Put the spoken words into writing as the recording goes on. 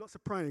Lots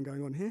of praying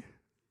going on here.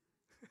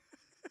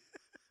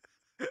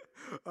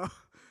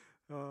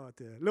 oh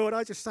dear. Lord,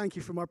 I just thank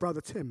you for my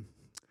brother Tim.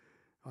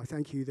 I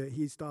thank you that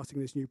he's starting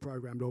this new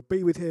program. Lord,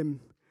 be with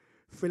him.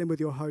 Fill him with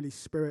your Holy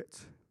Spirit.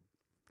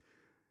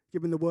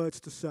 Give him the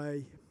words to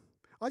say.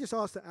 I just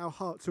ask that our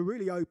hearts are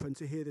really open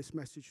to hear this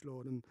message,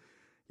 Lord. And,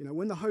 you know,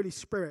 when the Holy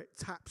Spirit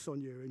taps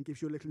on you and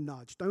gives you a little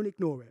nudge, don't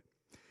ignore it.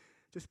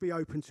 Just be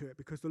open to it,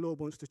 because the Lord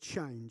wants to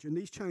change. And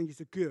these changes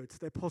are good.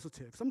 They're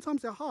positive.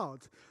 Sometimes they're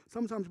hard.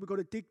 Sometimes we've got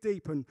to dig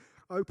deep and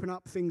open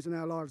up things in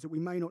our lives that we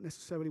may not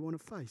necessarily want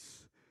to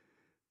face.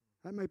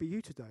 That may be you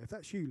today. If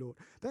that's you, Lord,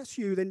 that's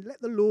you, then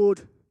let the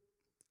Lord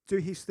do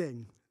his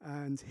thing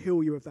and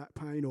heal you of that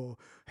pain, or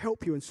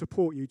help you and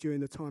support you during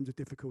the times of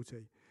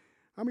difficulty.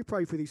 And we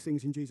pray for these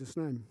things in Jesus'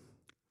 name.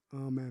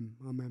 Amen.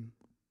 Amen.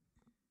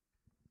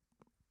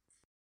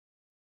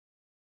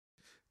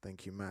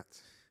 Thank you, Matt.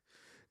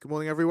 Good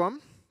morning,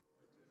 everyone.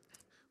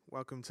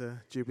 Welcome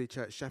to Jubilee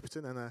Church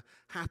Shepperton, and a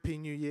happy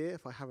new year,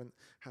 if I haven't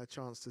had a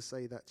chance to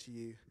say that to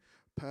you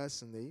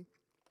personally.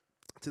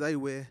 Today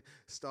we're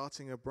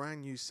starting a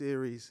brand new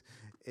series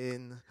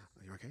in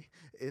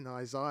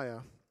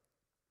Isaiah,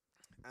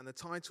 and the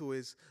title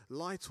is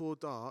Light or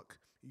Dark,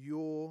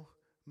 Your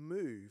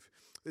Move.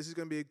 This is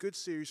going to be a good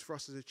series for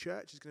us as a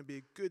church. It's going to be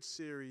a good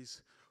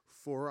series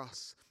for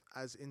us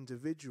as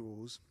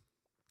individuals,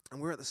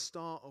 and we're at the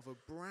start of a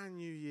brand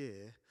new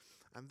year.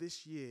 And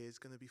this year is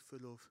going to be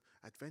full of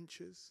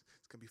adventures,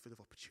 it's going to be full of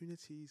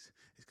opportunities,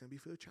 it's going to be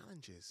full of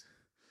challenges.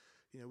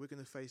 You know, we're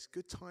going to face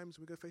good times,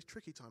 we're going to face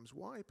tricky times.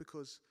 Why?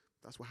 Because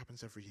that's what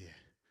happens every year,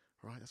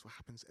 right? That's what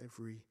happens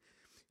every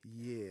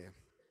year.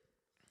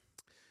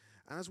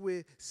 And as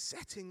we're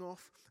setting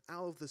off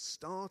out of the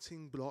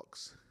starting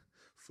blocks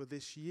for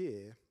this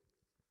year,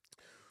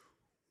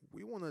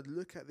 we want to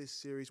look at this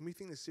series, and we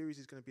think this series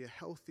is going to be a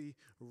healthy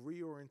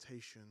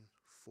reorientation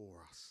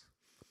for us.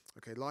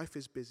 Okay, life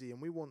is busy,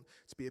 and we want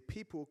to be a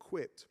people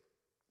equipped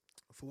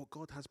for what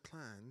God has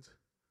planned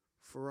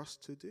for us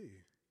to do.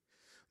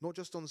 Not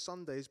just on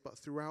Sundays, but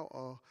throughout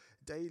our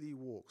daily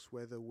walks,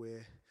 whether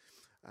we're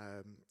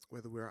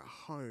at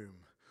home,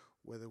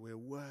 whether we're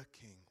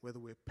working, whether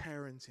we're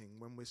parenting,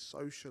 when we're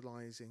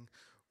socializing,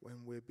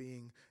 when we're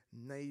being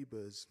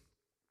neighbors,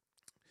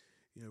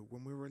 you know,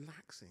 when we're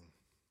relaxing.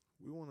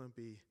 We want to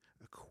be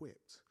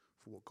equipped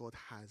for what God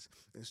has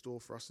in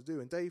store for us to do.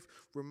 And Dave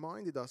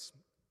reminded us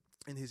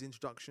in his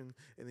introduction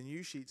in the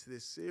news sheet to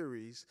this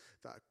series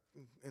that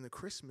in the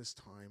Christmas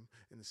time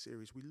in the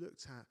series, we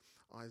looked at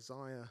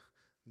Isaiah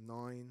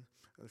 9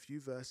 and a few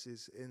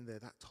verses in there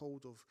that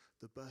told of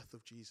the birth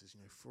of Jesus. You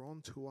know, for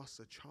unto us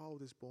a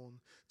child is born,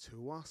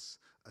 to us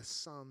a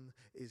son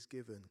is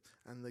given,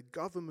 and the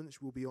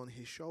government will be on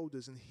his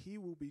shoulders, and he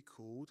will be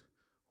called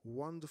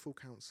Wonderful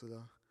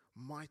Counselor,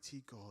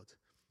 Mighty God,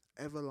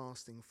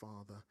 Everlasting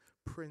Father,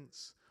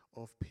 Prince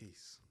of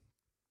Peace.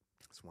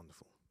 That's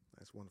wonderful.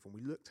 That's wonderful.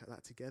 We looked at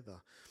that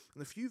together.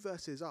 And a few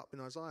verses up in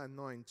Isaiah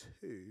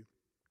 9:2,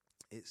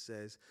 it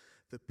says,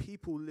 the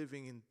people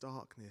living in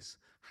darkness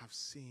have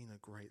seen a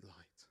great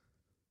light.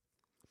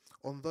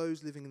 On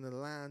those living in the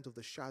land of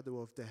the shadow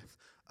of death,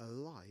 a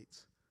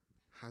light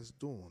has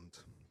dawned.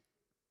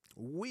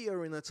 We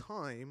are in a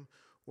time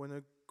when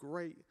a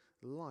great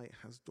light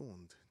has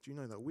dawned. Do you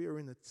know that? We are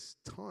in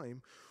a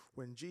time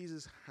when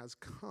Jesus has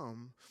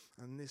come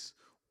and this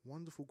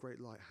wonderful great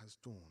light has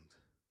dawned.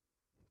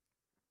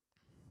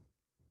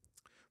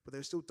 But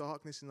there's still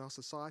darkness in our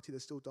society.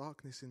 There's still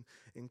darkness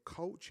in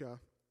culture,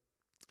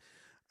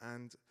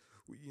 and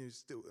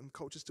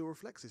culture still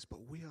reflects this.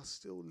 But we are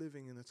still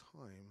living in a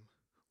time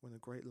when a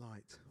great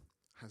light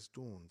has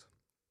dawned.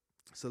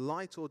 So,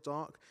 light or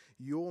dark,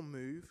 your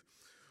move.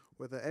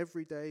 Whether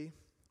every day,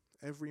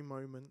 every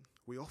moment,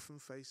 we often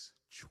face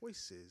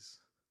choices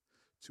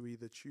to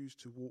either choose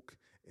to walk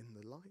in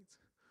the light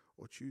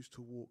or choose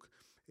to walk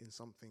in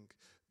something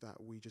that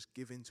we just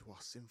give into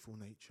our sinful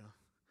nature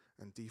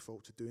and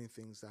default to doing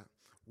things that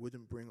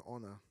wouldn't bring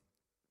honor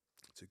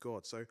to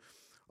God. So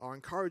our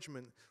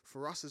encouragement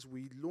for us as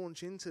we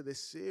launch into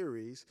this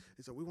series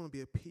is that we want to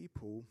be a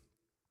people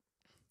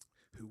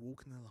who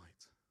walk in the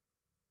light.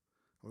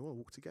 And we want to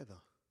walk together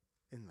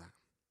in that.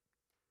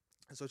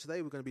 And so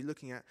today we're going to be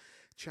looking at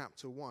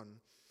chapter 1.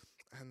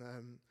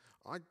 And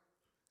I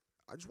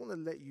just want to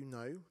let you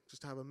know,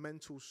 just to have a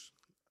mental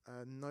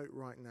note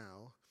right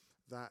now,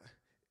 that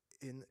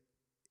in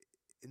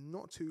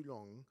not too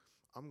long,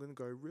 I'm going to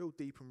go real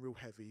deep and real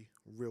heavy,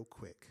 real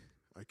quick,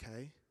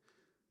 okay?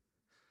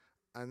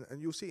 And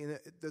you'll see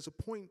there's a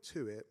point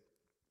to it,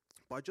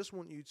 but I just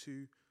want you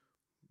to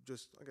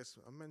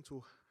a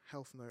mental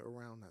health note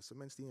around that. So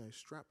mentally,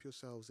 strap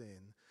yourselves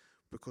in,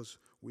 because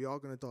we are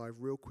going to dive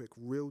real quick,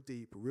 real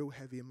deep, real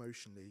heavy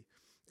emotionally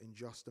in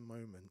just a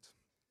moment.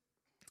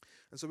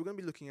 And so we're going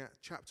to be looking at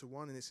chapter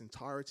 1 in its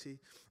entirety,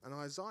 and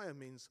Isaiah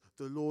means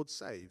the Lord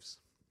saves,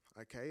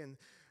 okay?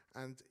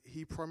 And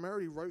he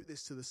primarily wrote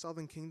this to the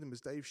southern kingdom, as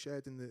Dave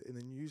shared in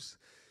the news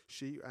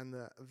sheet. And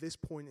at this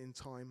point in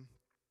time,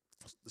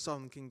 the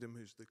southern kingdom,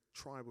 who's the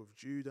tribe of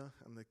Judah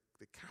and the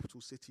capital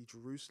city,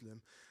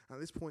 Jerusalem. And at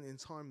this point in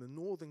time, the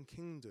northern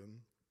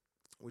kingdom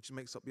which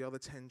makes up the other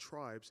 10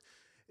 tribes,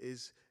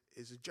 is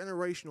a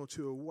generation or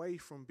two away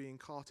from being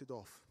carted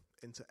off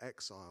into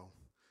exile.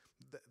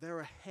 They're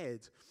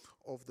ahead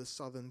of the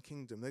southern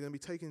kingdom. They're going to be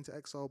taken into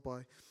exile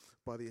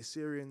by the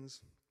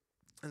Assyrians.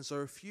 And so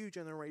a few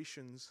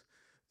generations,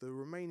 the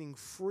remaining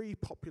free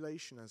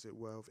population, as it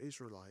were, of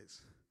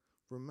Israelites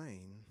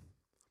remain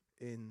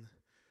in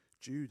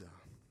Judah.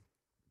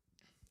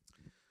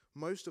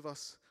 Most of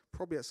us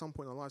probably at some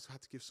point in our lives have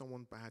had to give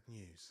someone bad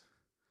news.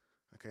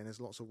 Okay, and there's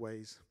lots of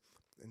ways,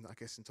 and I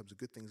guess in terms of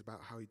good things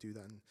about how you do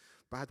that, and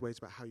bad ways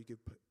about how you give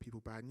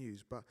people bad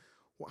news. But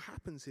what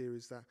happens here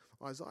is that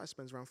Isaiah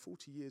spends around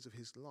 40 years of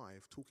his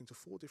life talking to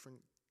 4 different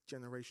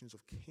generations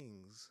of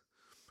kings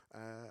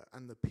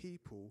and the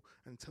people,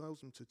 and tells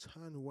them to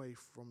turn away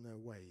from their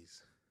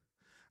ways.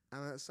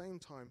 And at the same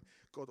time,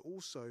 God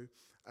also,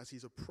 as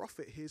he's a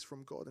prophet, hears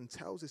from God and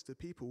tells this to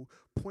people,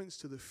 points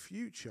to the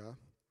future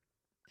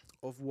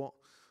of what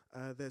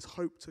there's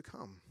hope to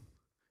come.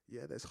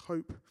 Yeah, there's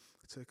hope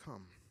to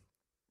come.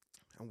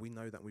 And we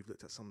know that. We've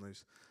looked at some of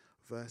those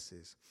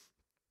verses.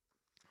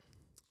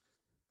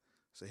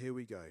 So here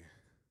we go.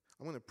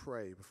 I'm going to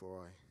pray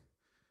before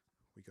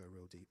we go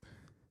real deep.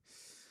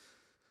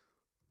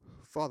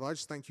 Father, I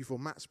just thank you for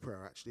Matt's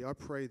prayer, actually. I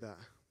pray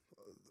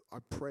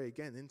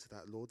again into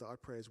that, Lord, that I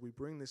pray as we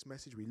bring this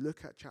message, we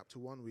look at chapter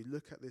 1, we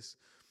look at this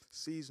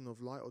season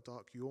of light or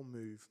dark, your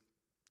move.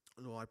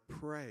 Lord, I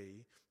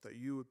pray that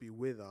you would be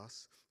with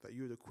us, that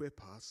you would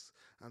equip us,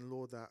 and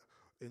Lord, that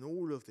in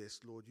all of this,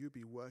 Lord, you'd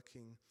be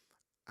working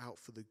out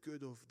for the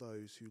good of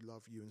those who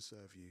love you and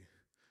serve you.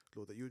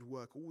 Lord, that you would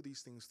work all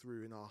these things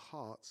through in our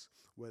hearts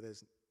where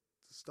there's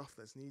stuff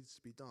that needs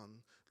to be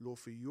done, Lord,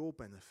 for your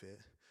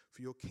benefit,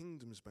 for your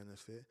kingdom's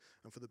benefit,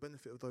 and for the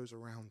benefit of those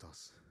around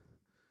us.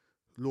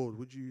 Lord,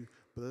 would you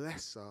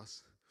bless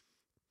us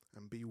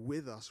and be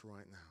with us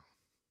right now?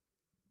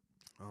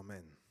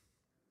 Amen.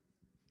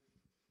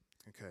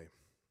 Okay.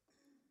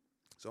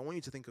 So I want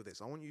you to think of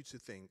this. I want you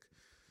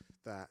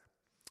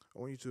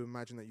to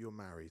imagine that you're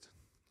married,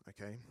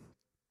 okay?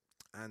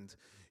 And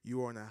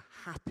you are in a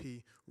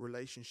happy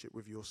relationship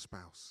with your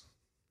spouse.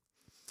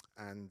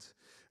 And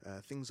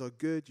things are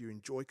good. You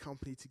enjoy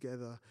company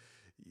together.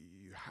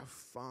 You have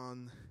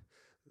fun.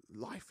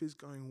 Life is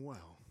going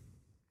well.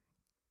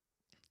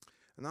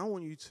 And I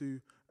want you to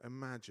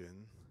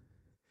imagine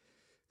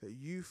that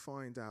you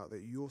find out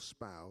that your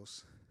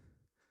spouse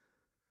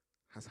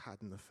has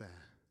had an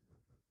affair.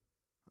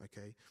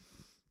 Okay?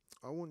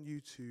 I want you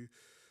to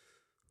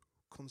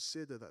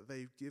consider that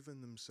they've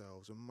given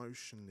themselves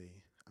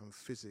emotionally and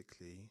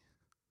physically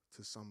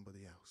to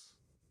somebody else.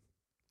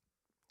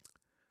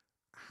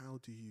 How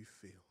do you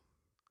feel?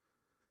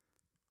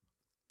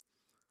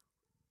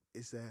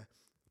 Is there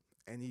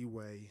any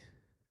way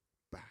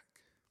back?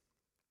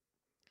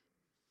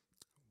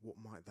 What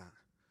might that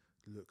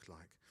look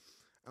like?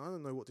 And I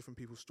don't know what different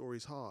people's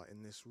stories are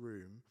in this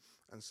room,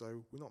 and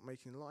so we're not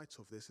making light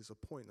of this. There's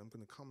a point I'm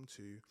going to come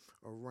to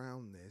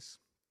around this.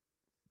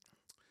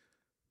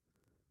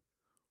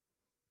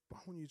 But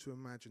I want you to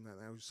imagine that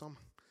now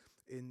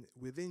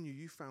within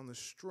you found the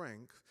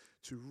strength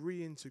to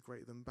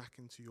reintegrate them back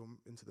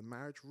into the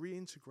marriage,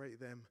 reintegrate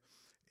them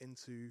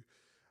into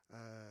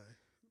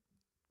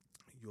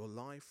your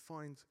life,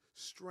 find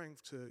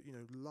strength to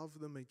love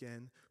them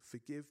again,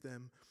 forgive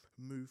them,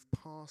 move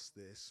past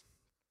this,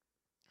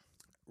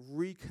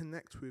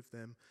 reconnect with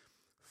them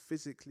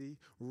physically,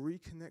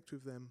 reconnect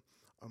with them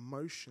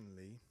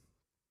emotionally,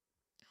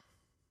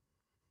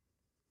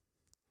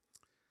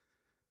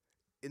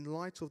 in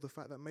light of the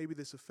fact that maybe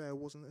this affair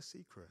wasn't a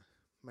secret.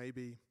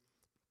 Maybe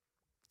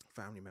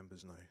family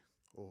members know,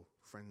 or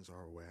friends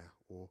are aware,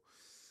 or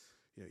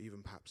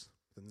even perhaps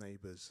the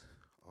neighbors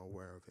are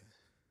aware of it.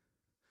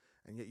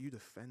 And yet you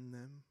defend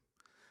them,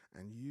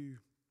 and you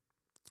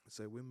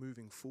say, we're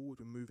moving forward,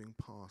 we're moving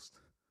past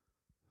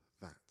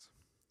that.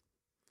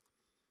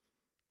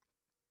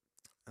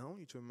 And I want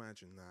you to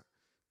imagine that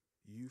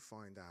you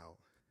find out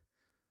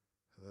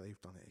that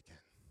they've done it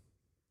again.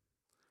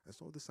 It's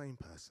not the same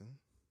person.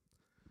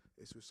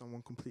 It's with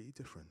someone completely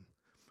different.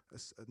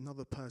 It's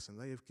another person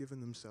they have given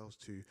themselves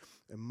to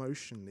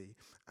emotionally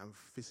and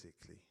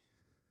physically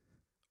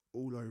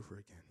all over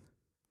again.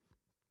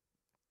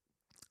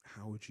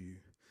 How would you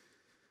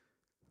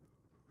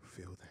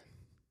feel then?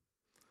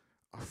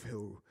 I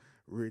feel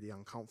really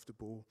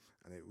uncomfortable,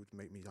 and it would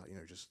make me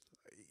just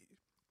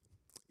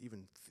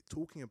even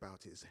talking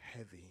about it is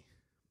heavy.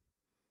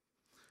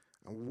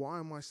 And why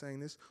am I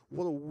saying this?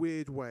 What a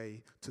weird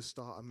way to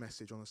start a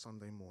message on a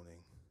Sunday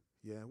morning.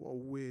 Yeah, what a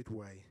weird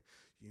way,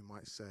 you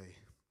might say.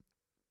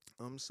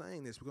 I'm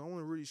saying this because I want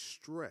to really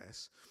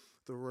stress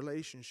the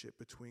relationship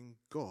between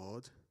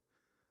God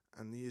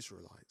and the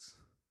Israelites.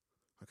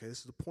 Okay, this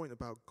is the point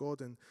about God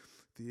and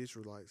the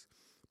Israelites.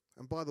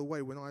 And by the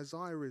way, when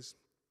Isaiah is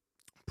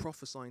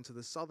prophesying to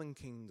the southern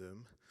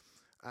kingdom,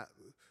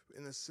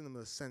 in a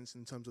similar sense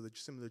in terms of the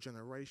similar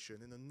generation,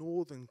 in the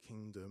northern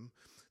kingdom,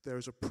 there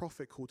is a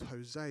prophet called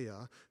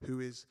Hosea who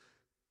is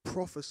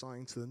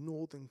prophesying to the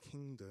northern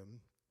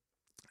kingdom,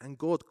 and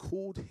God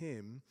called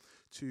him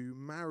to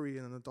marry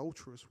an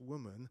adulterous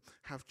woman,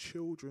 have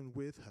children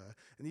with her,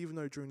 and even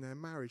though during their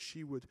marriage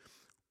she would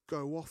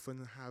go off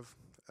and have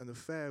an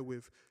affair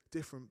with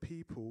different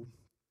people,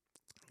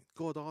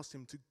 God asked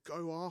him to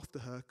go after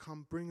her,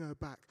 come bring her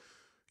back,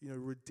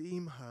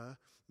 redeem her,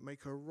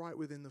 make her right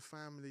within the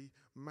family,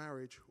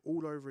 marriage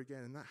all over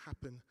again. And that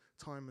happened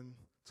time and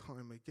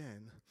time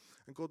again.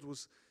 And God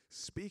was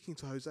speaking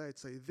to Hosea to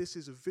say, this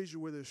is a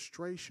visual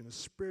illustration, a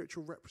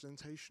spiritual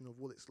representation of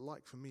what it's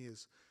like for me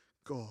as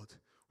God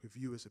with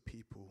you as a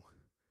people,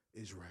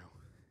 Israel.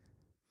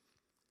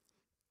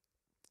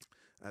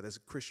 There's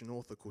a Christian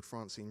author called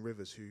Francine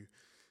Rivers who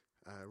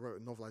wrote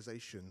a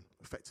novelization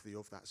effectively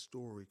of that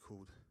story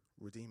called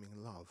Redeeming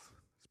Love.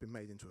 It's been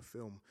made into a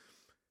film.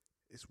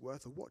 It's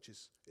worth a watch.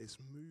 It's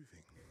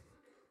moving.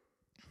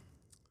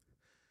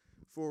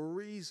 For a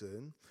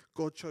reason,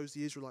 God chose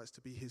the Israelites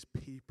to be his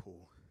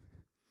people,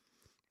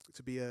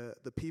 to be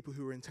the people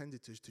who were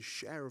intended to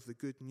share of the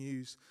good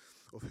news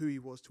of who he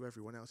was to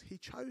everyone else. He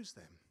chose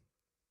them.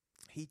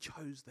 He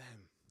chose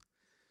them.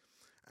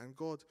 And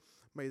God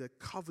made a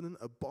covenant,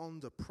 a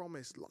bond, a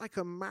promise, like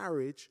a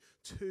marriage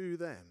to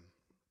them.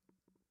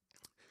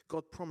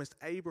 God promised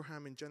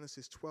Abraham in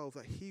Genesis 12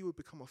 that he would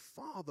become a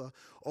father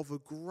of a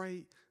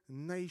great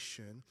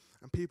nation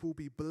and people will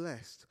be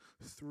blessed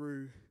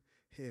through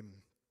him.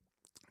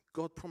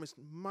 God promised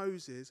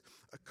Moses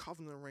a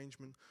covenant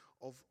arrangement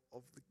of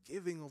the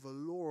giving of a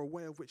law, a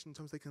way of which in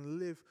terms they can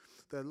live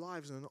their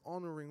lives in an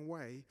honoring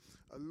way,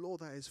 a law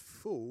that is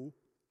full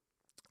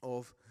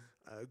of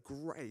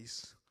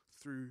grace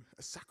through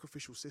a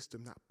sacrificial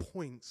system that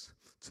points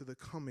to the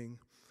coming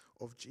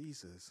of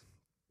Jesus.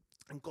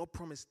 And God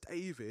promised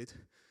David,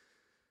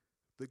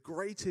 the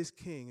greatest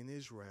king in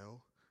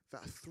Israel,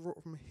 that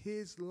from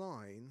his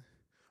line,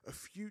 a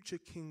future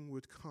king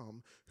would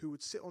come who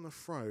would sit on a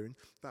throne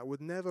that would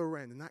never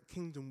end, and that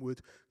kingdom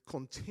would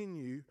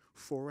continue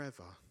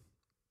forever.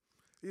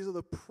 These are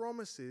the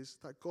promises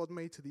that God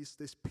made to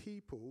this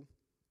people.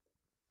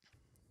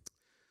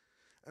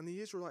 And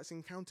the Israelites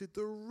encountered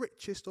the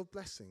richest of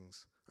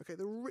blessings,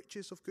 the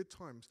richest of good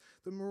times,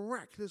 the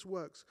miraculous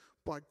works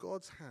by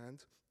God's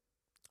hand,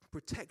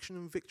 protection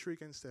and victory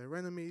against their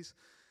enemies,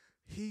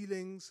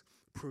 healings,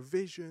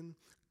 provision,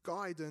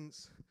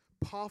 guidance,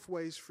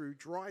 pathways through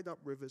dried up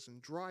rivers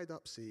and dried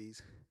up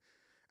seas.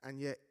 And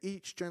yet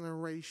each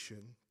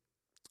generation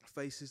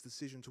faces the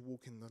decision to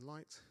walk in the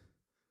light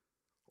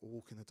or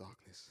walk in the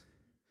darkness.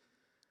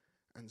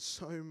 And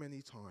so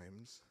many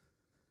times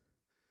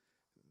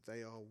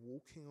they are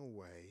walking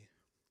away,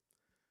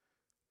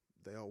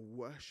 they are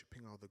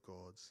worshipping other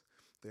gods,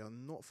 they are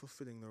not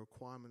fulfilling the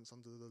requirements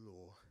under the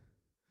law.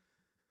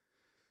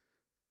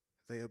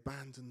 They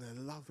abandon their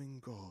loving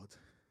God.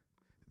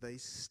 They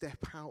step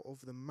out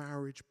of the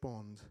marriage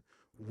bond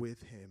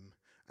with him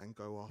and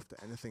go after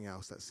anything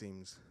else that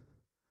seems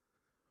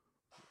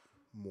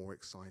more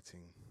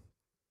exciting.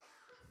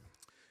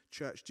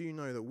 Church, do you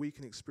know that we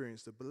can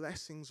experience the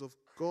blessings of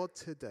God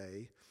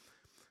today,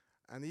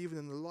 and even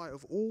in the light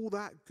of all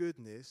that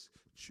goodness,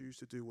 choose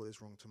to do what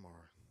is wrong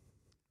tomorrow?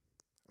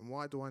 And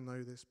why do I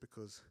know this?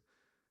 Because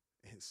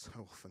it so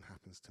often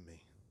happens to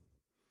me.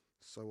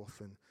 So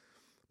often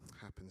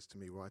happens to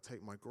me where I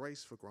take my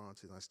grace for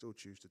granted and I still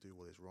choose to do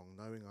what is wrong,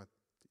 knowing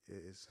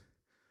it is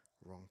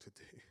wrong to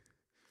do.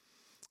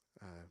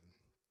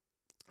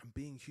 And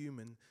being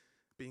human,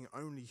 being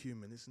only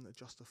human, isn't a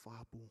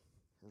justifiable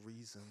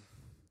reason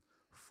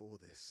for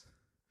this.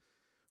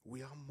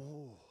 We are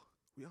more.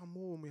 We are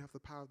more when we have the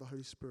power of the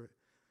Holy Spirit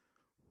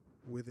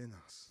within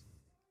us.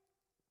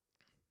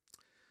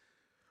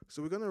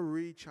 So we're going to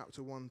read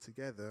chapter 1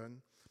 together,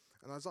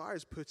 and Isaiah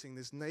is putting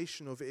this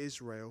nation of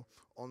Israel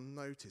on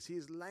notice. He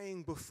is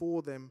laying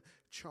before them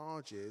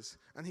charges,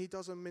 and he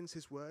doesn't mince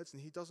his words,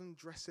 and he doesn't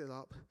dress it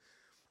up.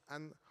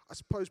 And I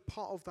suppose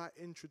part of that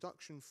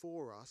introduction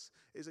for us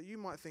is that you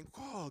might think,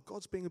 oh,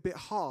 God's being a bit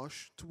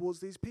harsh towards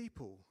these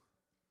people.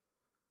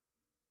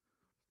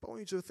 But I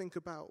want you to think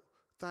about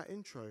that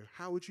intro.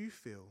 How would you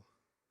feel?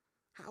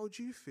 How would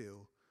you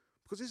feel?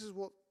 Because this is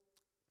what's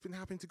been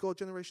happening to God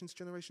generation to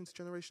generation to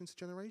generation to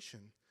generation.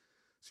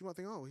 So you might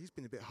think, oh, he's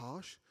been a bit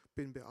harsh,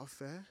 been a bit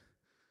unfair.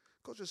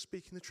 God's just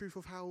speaking the truth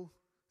of how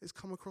it's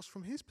come across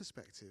from his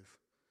perspective.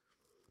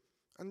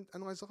 And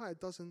Isaiah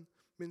doesn't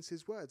mince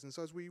his words. And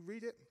so as we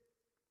read it,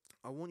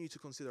 I want you to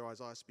consider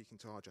Isaiah speaking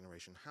to our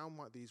generation. How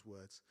might these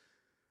words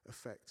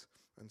affect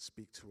and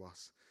speak to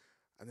us?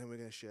 And then we're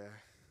going to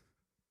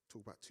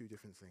talk about two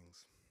different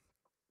things.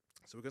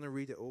 So we're going to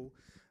read it all.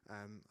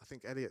 I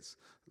think Elliot's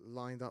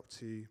lined up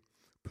to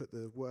put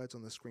the words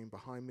on the screen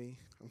behind me.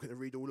 I'm going to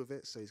read all of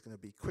it, so he's going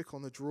to be quick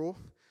on the draw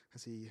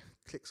as he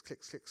clicks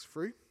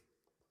through.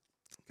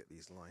 Get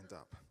these lined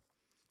up.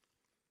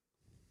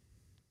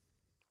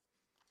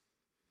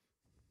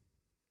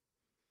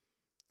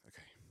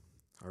 Okay,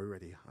 are we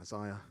ready?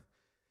 Isaiah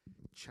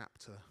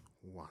chapter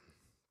 1.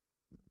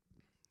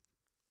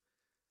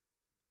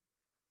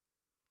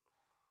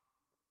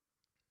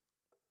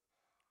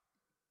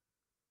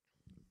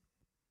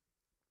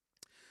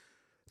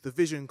 The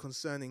vision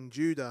concerning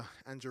Judah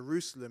and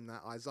Jerusalem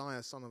that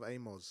Isaiah, son of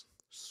Amos,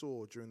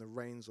 saw during the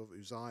reigns of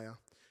Uzziah,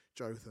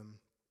 Jotham,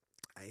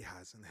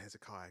 Ahaz, and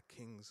Hezekiah,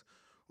 kings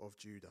of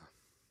Judah.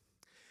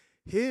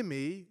 Hear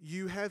me,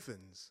 you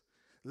heavens.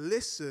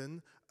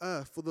 Listen,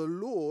 earth, for the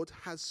Lord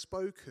has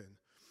spoken.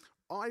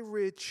 I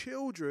reared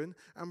children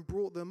and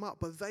brought them up,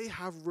 but they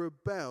have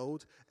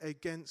rebelled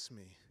against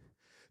me.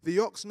 The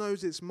ox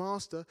knows its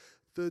master,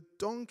 the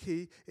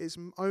donkey its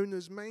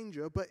owner's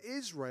manger, but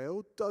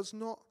Israel does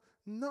not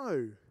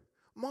know.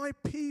 My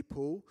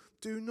people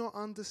do not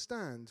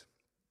understand.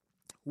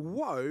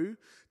 Woe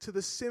to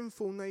the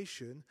sinful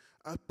nation,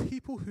 a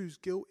people whose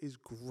guilt is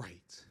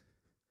great,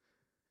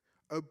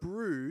 a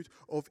brood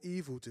of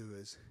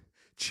evildoers,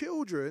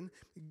 children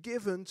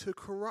given to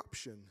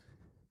corruption.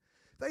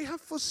 They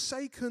have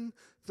forsaken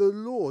the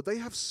Lord. They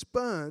have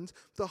spurned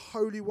the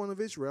Holy One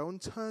of Israel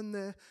and turned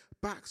their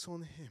backs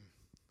on him.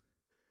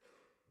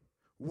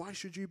 Why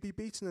should you be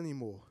beaten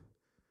anymore?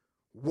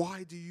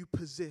 Why do you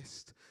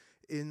persist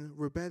in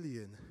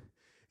rebellion?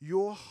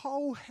 Your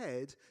whole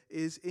head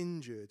is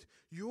injured,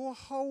 your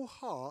whole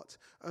heart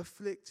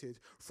afflicted.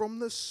 From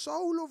the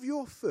sole of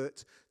your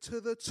foot to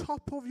the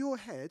top of your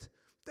head,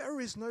 there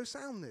is no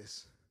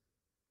soundness.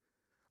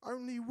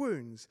 Only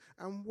wounds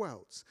and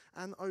welts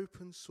and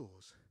open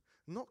sores,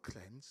 not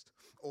cleansed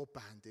or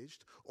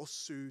bandaged or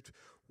soothed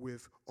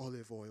with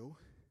olive oil.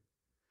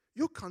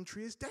 Your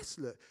country is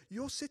desolate,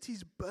 your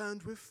cities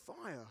burned with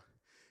fire.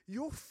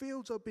 Your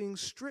fields are being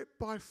stripped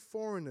by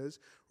foreigners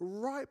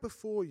right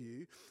before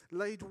you,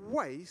 laid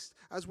waste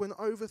as when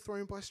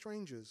overthrown by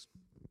strangers.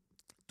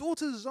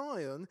 Daughter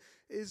Zion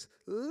is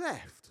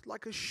left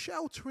like a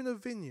shelter in a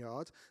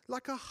vineyard,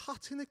 like a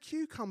hut in a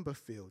cucumber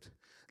field,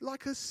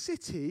 like a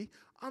city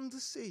under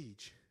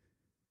siege.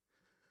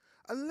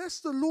 Unless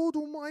the Lord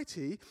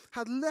Almighty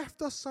had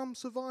left us some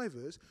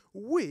survivors,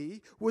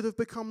 we would have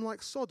become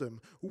like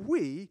Sodom.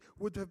 We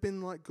would have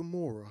been like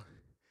Gomorrah.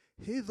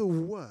 Hear the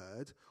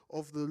word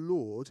of the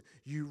Lord,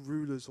 you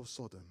rulers of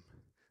Sodom.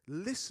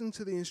 Listen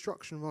to the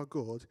instruction of our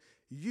God,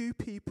 you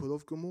people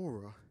of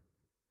Gomorrah.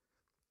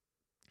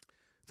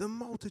 The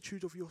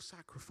multitude of your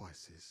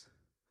sacrifices,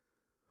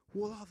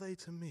 what are they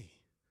to me,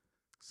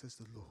 says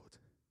the Lord?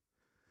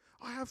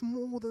 I have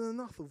more than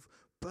enough of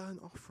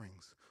burnt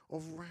offerings,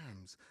 of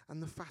rams,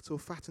 and the fat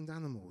of fattened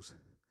animals.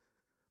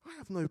 I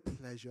have no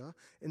pleasure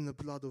in the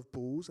blood of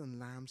bulls and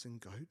lambs and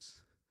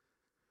goats.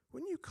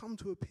 When you come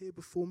to appear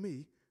before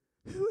me,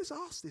 who has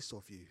asked this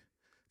of you,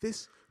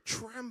 this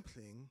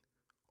trampling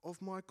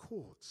of my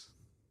courts?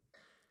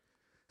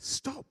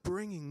 Stop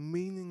bringing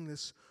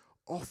meaningless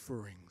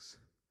offerings.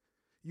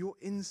 Your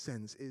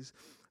incense is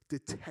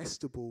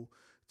detestable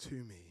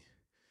to me.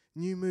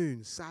 New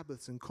moons,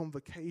 Sabbaths, and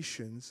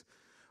convocations,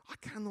 I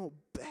cannot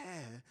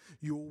bear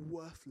your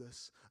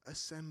worthless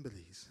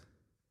assemblies.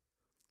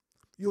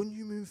 Your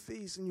new moon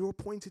feasts and your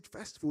appointed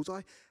festivals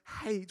I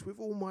hate with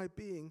all my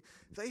being.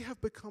 They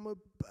have become a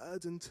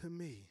burden to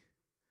me.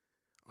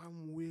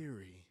 I'm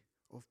weary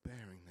of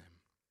bearing them.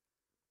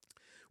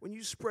 When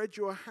you spread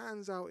your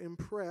hands out in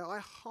prayer, I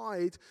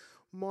hide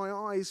my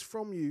eyes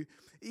from you.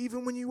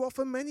 Even when you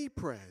offer many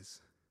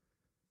prayers,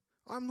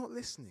 I'm not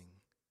listening.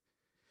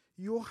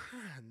 Your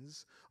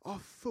hands are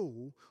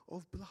full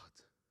of blood.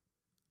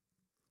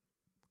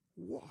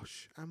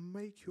 Wash and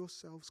make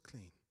yourselves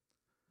clean.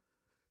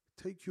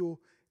 Take your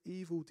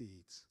evil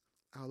deeds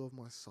out of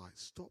my sight.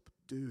 Stop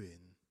doing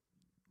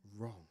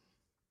wrong.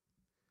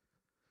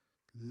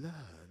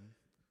 Learn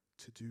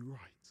to do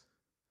right.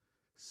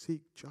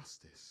 Seek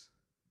justice.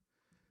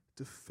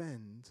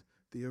 Defend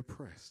the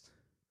oppressed.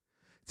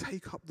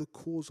 Take up the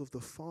cause of the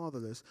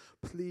fatherless.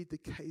 Plead the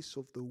case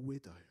of the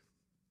widow.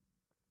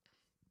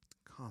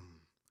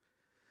 Come,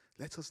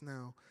 let us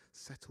now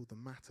settle the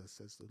matter,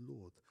 says the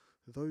Lord.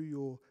 Though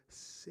your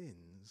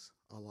sins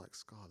are like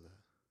scarlet,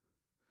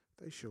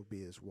 they shall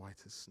be as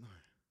white as snow.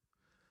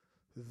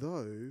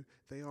 Though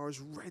they are as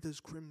red as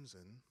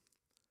crimson,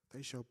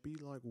 they shall be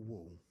like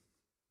wool.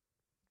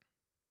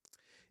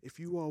 If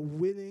you are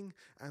willing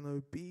and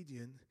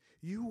obedient,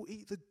 you will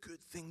eat the good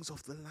things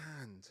of the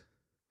land.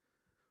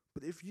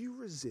 But if you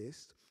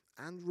resist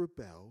and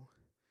rebel,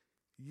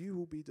 you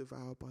will be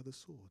devoured by the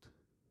sword.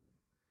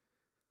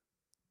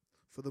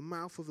 For the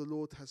mouth of the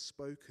Lord has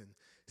spoken.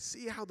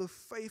 See how the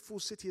faithful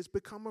city has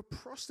become a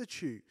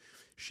prostitute.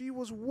 She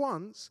was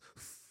once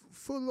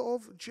full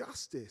of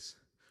justice.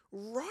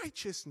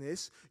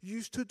 Righteousness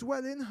used to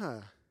dwell in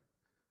her,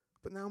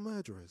 but now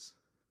murderers.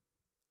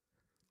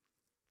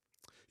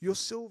 Your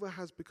silver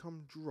has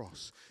become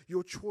dross.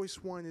 Your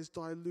choice wine is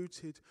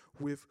diluted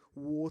with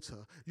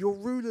water. Your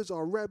rulers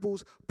are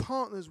rebels,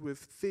 partners with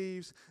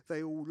thieves.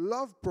 They all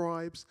love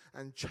bribes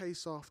and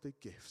chase after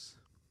gifts.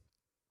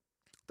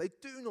 They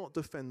do not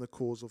defend the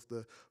cause of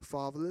the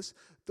fatherless.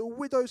 The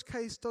widow's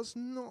case does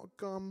not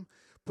come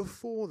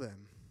before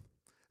them.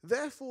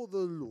 Therefore the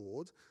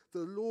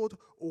Lord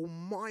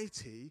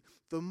Almighty,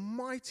 the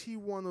mighty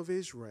one of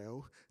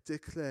Israel,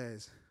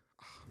 declares,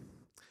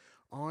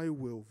 I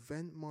will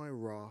vent my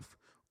wrath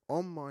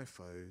on my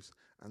foes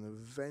and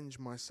avenge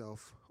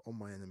myself on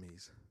my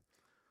enemies.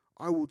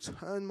 I will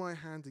turn my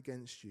hand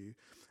against you,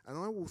 and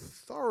I will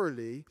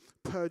thoroughly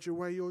purge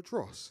away your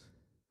dross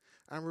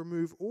and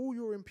remove all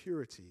your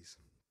impurities.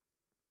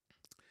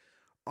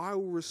 I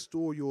will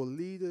restore your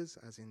leaders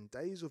as in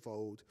days of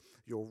old,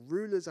 your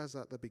rulers as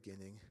at the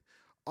beginning.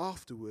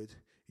 Afterward,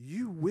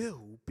 you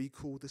will be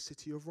called the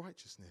city of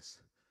righteousness,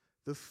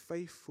 the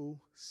faithful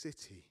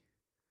city.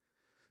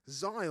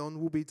 Zion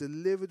will be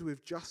delivered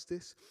with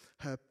justice,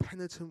 her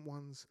penitent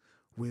ones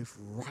with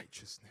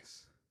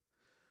righteousness.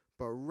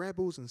 But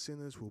rebels and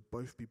sinners will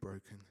both be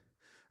broken,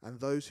 and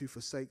those who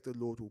forsake the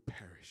Lord will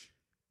perish.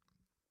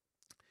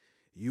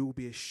 You will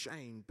be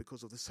ashamed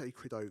because of the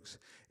sacred oaks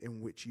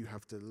in which you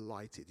have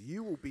delighted.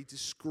 You will be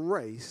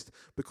disgraced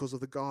because of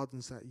the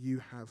gardens that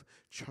you have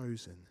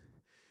chosen.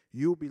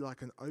 You will be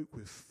like an oak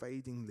with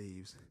fading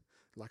leaves,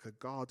 like a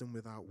garden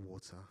without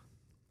water.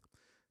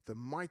 The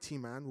mighty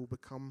man will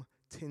become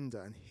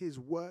tinder, and his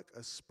work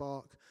a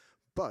spark.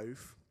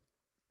 Both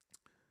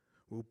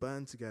will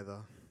burn together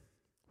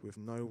with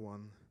no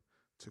one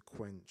to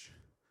quench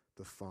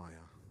the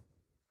fire.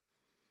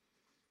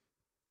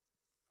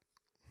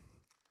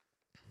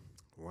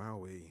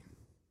 Wowee.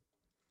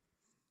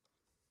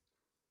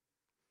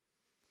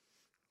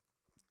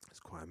 It's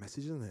quite a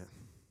message, isn't it?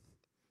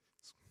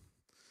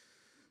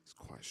 It's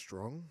quite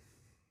strong.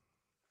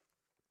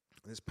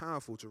 And it's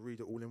powerful to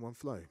read it all in one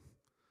flow.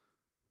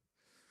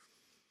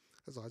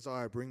 As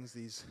Isaiah brings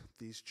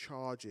these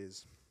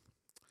charges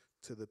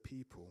to the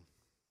people.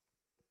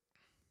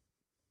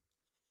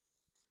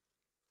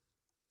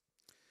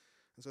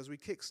 And so as we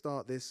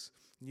kickstart this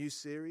new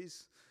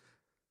series,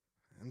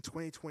 in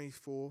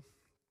 2024,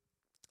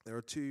 there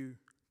are two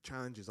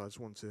challenges I just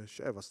want to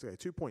share with us today.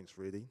 2 points,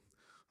 really.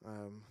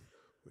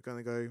 We're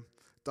going to go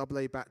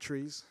AA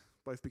batteries,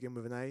 both begin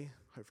with an A,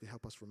 hopefully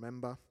help us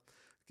remember,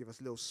 give us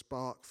a little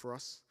spark for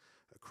us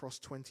across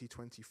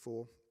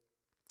 2024.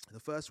 The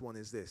first one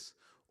is this: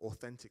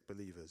 authentic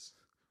believers.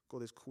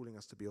 God is calling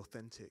us to be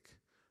authentic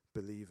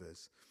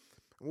believers.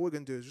 And what we're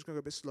going to do is just going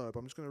to go a bit slower, but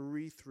I'm just going to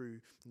read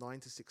through 9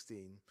 to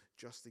 16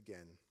 just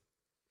again,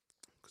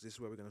 because this is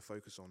where we're going to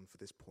focus on for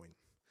this point.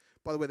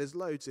 By the way, there's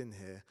loads in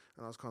here,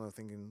 and I was kind of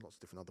thinking lots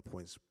of different other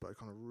points, but I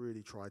kind of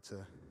really tried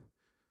to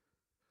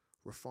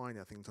refine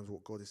it, I think, in terms of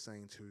what God is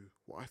saying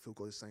what I feel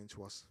God is saying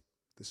to us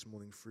this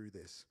morning through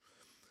this.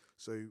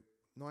 So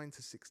 9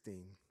 to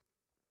 16.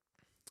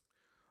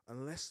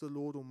 Unless the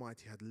Lord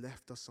Almighty had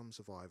left us some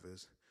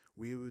survivors,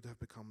 we would have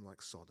become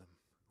like Sodom.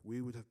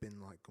 We would have been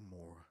like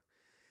Gomorrah.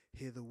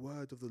 Hear the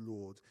word of the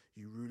Lord,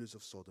 you rulers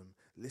of Sodom.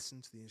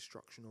 Listen to the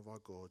instruction of our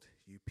God,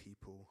 you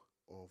people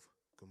of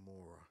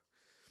Gomorrah.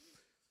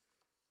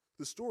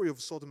 The story of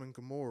Sodom and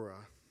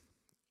Gomorrah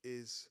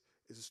is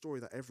a story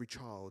that every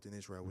child in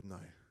Israel would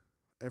know.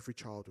 Every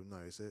child would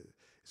know. It's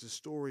a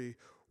story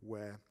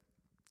where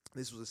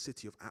this was a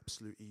city of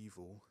absolute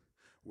evil,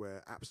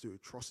 where absolute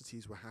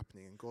atrocities were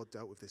happening, and God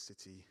dealt with this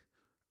city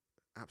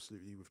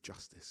absolutely with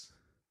justice.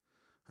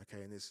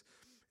 Okay, and if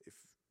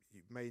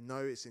you may know,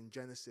 it's in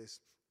Genesis,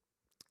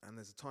 and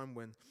there's a time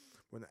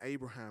when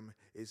Abraham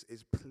is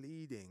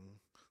pleading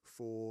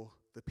for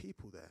the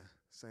people there,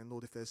 saying,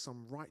 Lord, if there's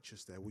some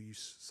righteous there, will you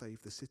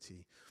save the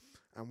city?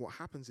 And what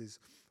happens is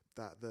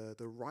that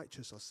the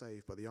righteous are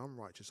saved, but the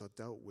unrighteous are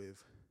dealt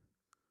with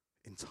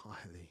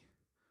entirely.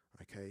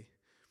 Okay?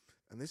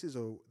 And this is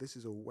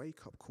a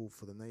wake-up call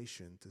for the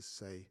nation to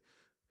say,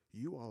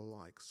 you are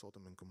like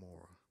Sodom and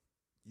Gomorrah.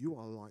 You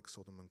are like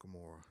Sodom and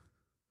Gomorrah.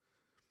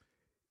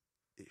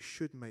 It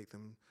should make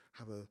them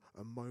have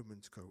a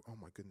moment to go, oh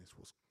my goodness,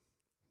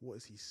 what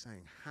is he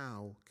saying?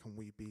 How can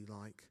we be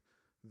like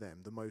them?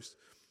 The most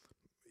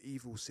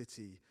evil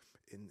city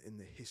in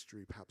the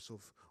history, perhaps,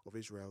 of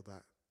Israel,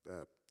 that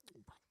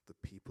the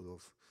people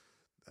of,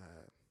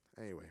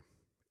 anyway,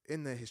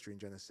 in their history in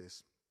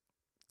Genesis,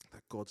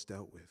 that God's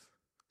dealt with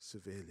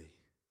severely.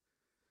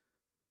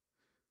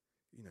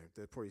 You know,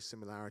 there are probably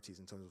similarities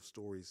in terms of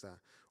stories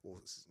or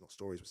not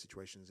stories, but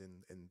situations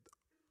in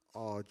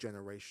our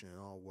generation, in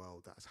our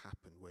world, that has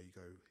happened, where you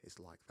go, it's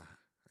like that.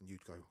 And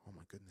you'd go, oh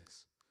my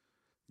goodness.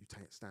 You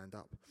stand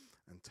up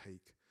and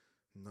take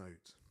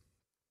note.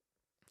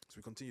 So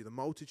we continue. The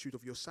multitude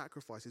of your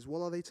sacrifices,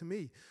 what are they to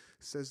me?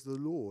 Says the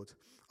Lord.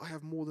 I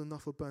have more than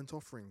enough of burnt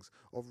offerings,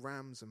 of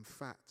rams and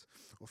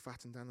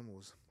fattened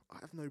animals. I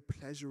have no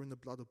pleasure in the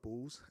blood of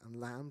bulls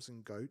and lambs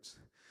and goats.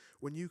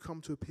 When you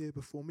come to appear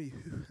before me,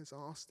 who has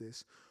asked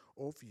this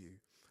of you,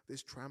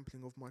 this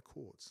trampling of my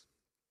courts?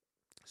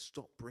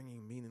 Stop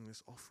bringing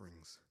meaningless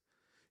offerings.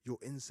 Your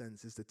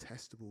incense is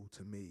detestable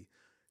to me.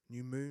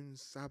 New moons,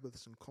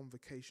 Sabbaths, and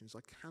convocations. I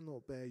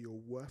cannot bear your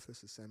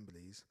worthless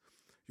assemblies,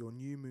 your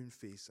new moon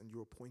feasts, and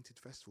your appointed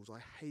festivals.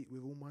 I hate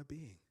with all my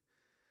being.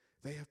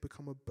 They have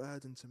become a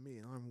burden to me,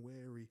 and I am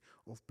weary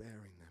of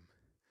bearing them.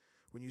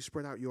 When you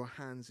spread out your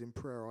hands in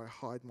prayer, I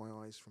hide my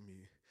eyes from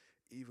you.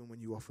 Even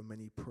when you offer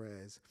many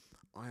prayers,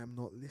 I am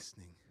not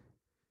listening.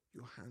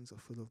 Your hands are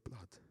full of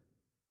blood.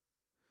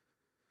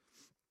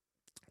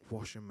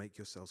 Wash and make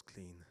yourselves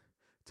clean.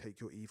 Take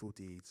your evil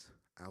deeds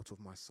out of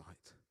my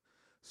sight.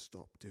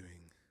 Stop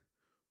doing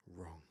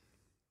wrong.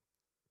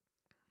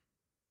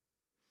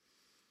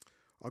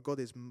 Our God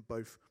is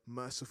both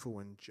merciful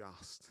and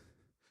just.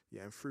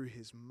 Yeah, and through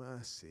his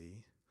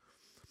mercy,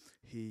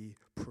 he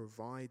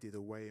provided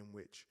a way in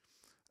which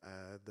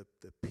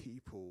the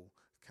people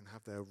can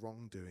have their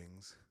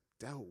wrongdoings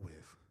dealt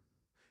with.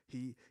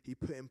 He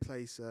put in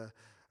place a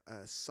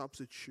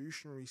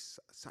substitutionary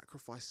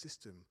sacrifice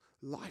system,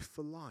 life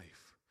for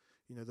life.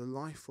 The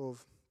life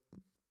of,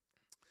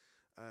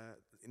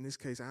 in this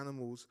case,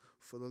 animals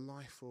for the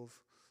life of,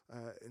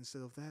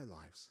 instead of their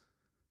lives.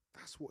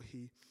 That's what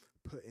he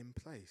put in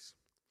place.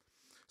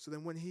 So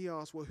then when he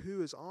asked, well,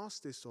 who has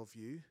asked this of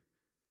you?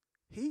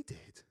 He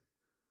did.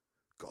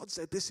 God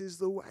said, this is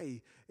the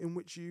way in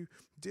which you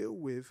deal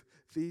with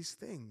these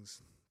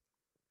things.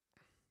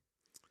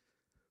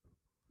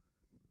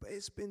 But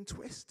it's been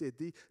twisted.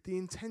 The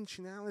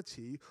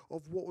intentionality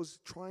of what was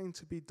trying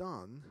to be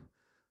done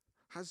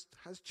has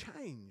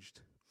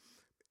changed.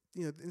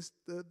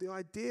 The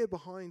idea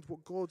behind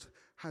what God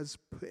has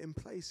put in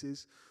place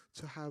is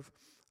to have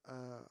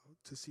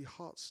to see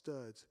hearts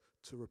stirred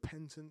to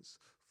repentance,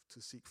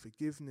 to seek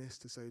forgiveness,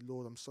 to say,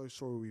 Lord, I'm so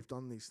sorry we've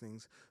done these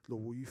things.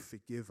 Lord, will you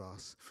forgive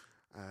us?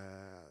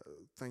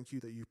 Thank you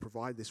that you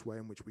provide this way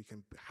in which we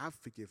can have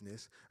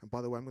forgiveness. And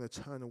by the way, I'm going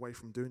to turn away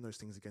from doing those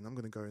things again. I'm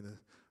going to go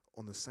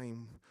on the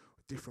same,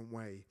 different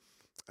way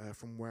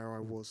from where I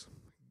was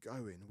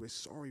going. We're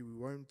sorry, we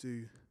won't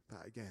do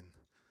that again.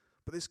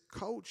 But this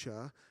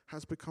culture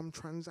has become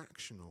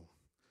transactional.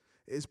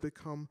 It has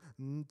become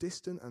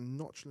distant and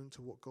nonchalant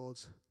to what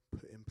God's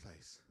put in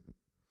place.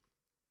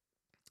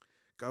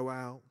 Go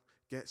out,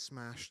 get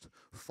smashed,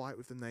 fight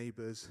with the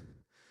neighbours,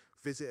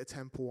 visit a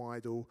temple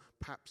idol,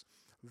 perhaps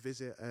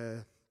visit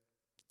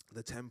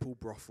the temple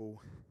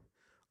brothel.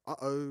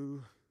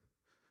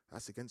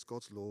 That's against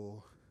God's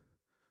law.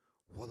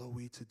 What are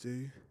we to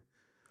do?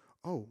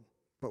 Oh,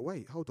 but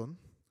wait, hold on.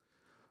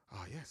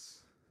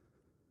 Yes.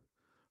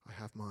 I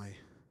have my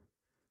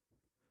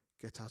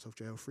get out of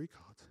jail free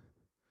card.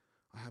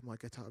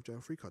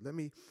 Let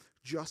me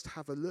just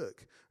have a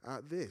look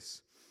at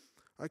this.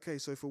 Okay,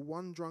 so for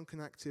one drunken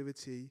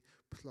activity,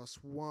 plus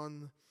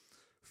one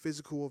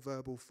physical or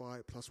verbal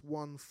fight, plus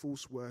one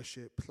false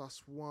worship,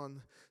 plus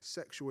one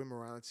sexual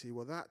immorality,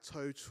 well, that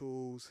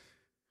totals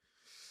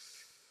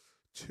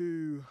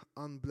 2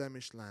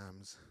 unblemished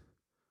lambs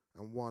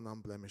and 1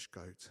 unblemished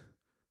goat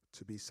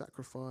to be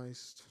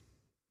sacrificed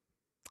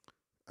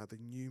at the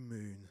new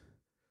moon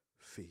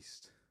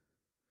feast.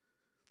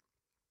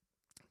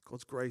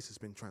 God's grace has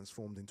been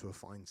transformed into a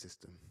fine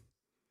system.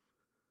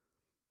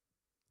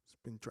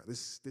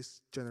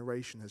 This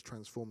generation has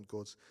transformed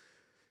God's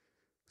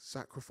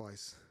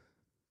sacrifice,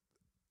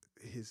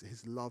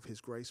 his love,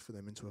 his grace for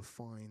them into a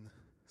fine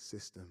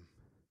system.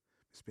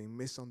 It's being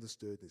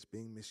misunderstood, it's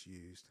being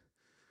misused.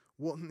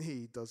 What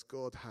need does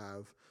God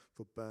have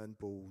for burned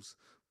bulls,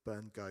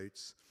 burned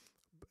goats?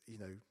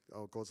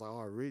 God's like,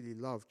 I really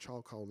love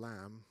charcoal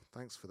lamb.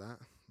 Thanks for that.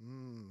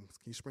 Can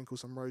you sprinkle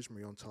some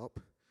rosemary on top?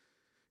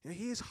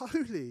 He is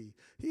holy.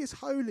 He is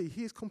holy.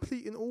 He is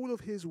complete in all of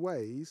his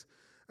ways.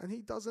 And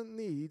he doesn't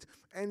need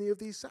any of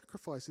these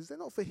sacrifices. They're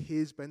not for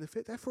his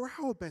benefit. They're for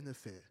our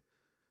benefit.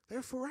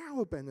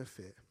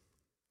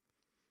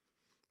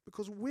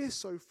 Because we're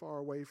so far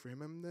away from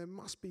him, and there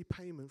must be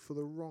payment for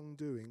the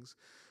wrongdoings,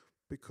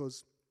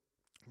 because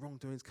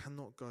wrongdoings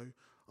cannot go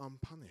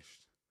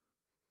unpunished.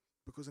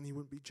 Because then he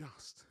wouldn't be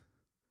just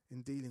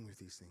in dealing with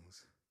these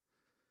things.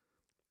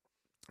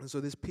 And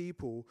so these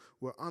people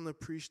were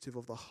unappreciative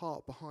of the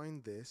heart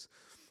behind this.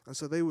 And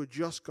so they were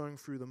just going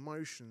through the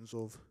motions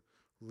of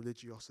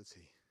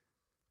religiosity.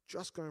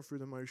 Just going through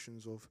the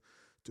motions of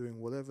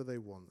doing whatever they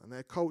want. And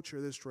their culture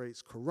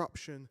illustrates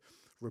corruption,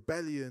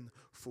 rebellion,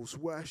 false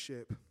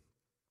worship,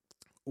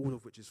 all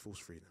of which is false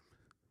freedom.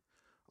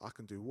 I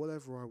can do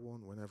whatever I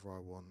want, whenever I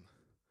want,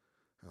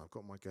 and I've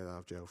got my get out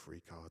of jail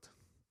free card.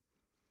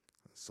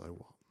 And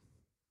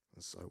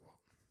so what?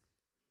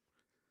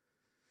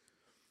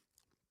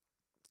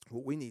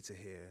 What we need to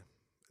hear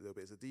a little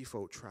bit is a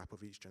default trap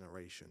of each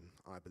generation,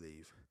 I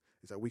believe,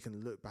 is that we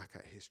can look back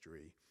at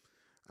history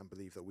and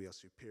believe that we are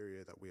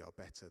superior, that we are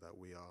better, that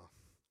we are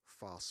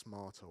far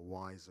smarter,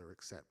 wiser,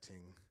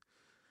 accepting,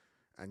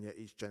 and yet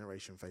each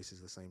generation faces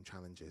the same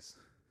challenges.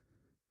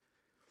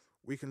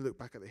 We can look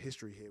back at the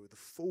history here with the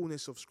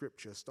fullness of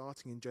Scripture,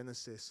 starting in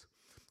Genesis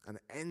and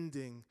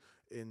ending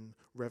in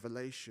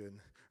Revelation,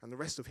 and the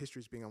rest of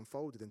history is being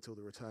unfolded until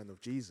the return of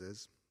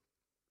Jesus.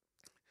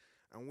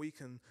 And we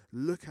can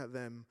look at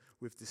them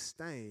with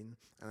disdain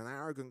and an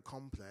arrogant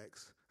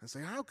complex and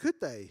say, how could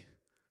they?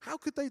 How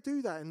could they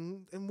do that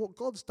in what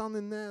God's done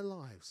in their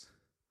lives?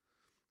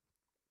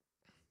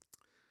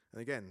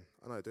 And again,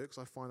 I know I do it because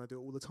I find I do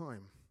it all the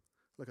time.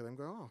 Look at them and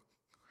go,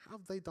 how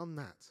have they done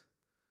that?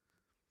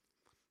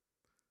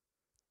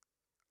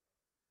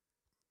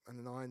 And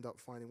then I end up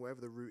finding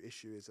whatever the root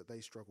issue is that they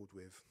struggled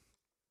with,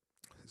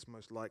 it's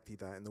most likely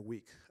that in the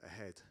week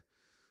ahead,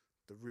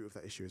 the root of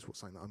that issue is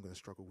something that I'm going to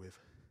struggle with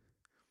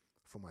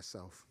for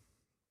myself.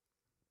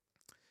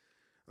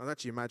 I was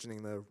actually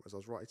imagining, as I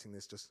was writing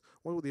this, just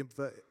what would can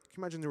you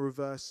imagine the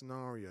reverse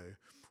scenario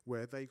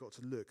where they got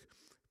to look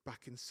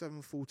back in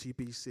 740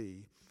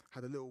 BC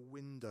had a little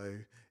window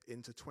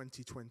into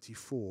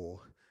 2024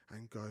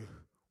 and go,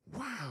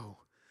 wow,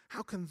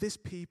 how can this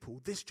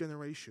people, this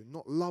generation,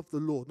 not love the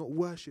Lord, not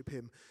worship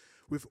him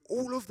with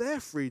all of their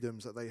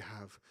freedoms that they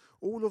have,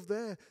 all of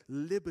their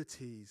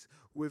liberties,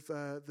 with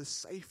the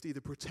safety,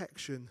 the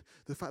protection,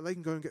 the fact they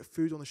can go and get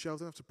food on the shelves,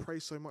 they don't have to pray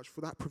so much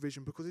for that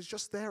provision because it's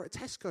just there at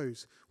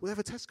Tesco's,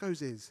 whatever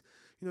Tesco's is.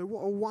 You know,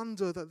 what a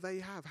wonder that they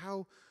have.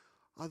 How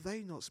are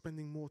they not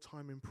spending more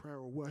time in prayer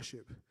or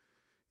worship?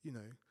 You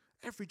know,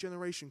 every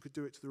generation could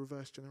do it to the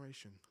reverse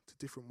generation, to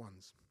different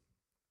ones.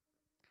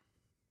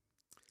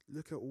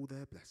 Look at all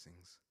their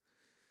blessings.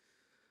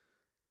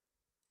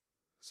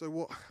 So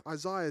what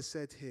Isaiah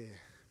said here,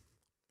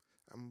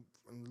 and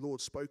the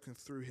Lord spoken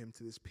through him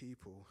to this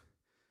people,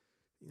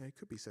 you know, it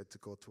could be said to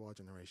God, to our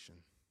generation.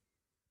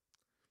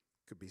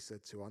 Could be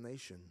said to our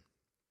nation.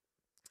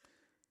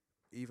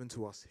 Even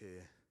to us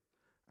here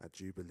at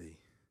Jubilee.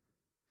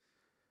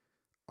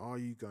 Are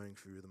you going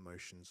through the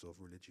motions of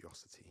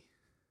religiosity?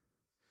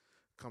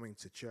 Coming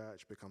to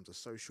church becomes a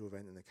social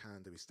event in the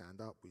calendar. We stand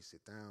up, we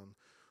sit down,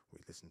 we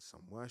listen to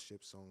some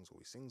worship songs, or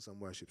we sing some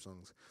worship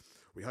songs.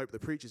 We hope the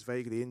preacher's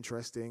vaguely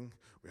interesting.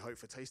 We hope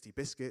for tasty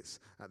biscuits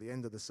at the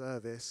end of the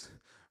service.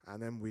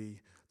 And then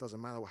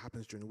doesn't matter what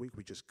happens during the week,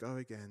 we just go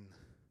again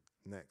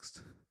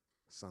next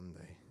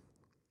Sunday.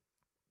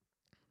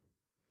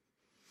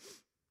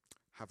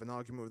 Have an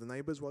argument with the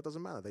neighbours? Well, it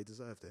doesn't matter. They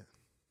deserved it.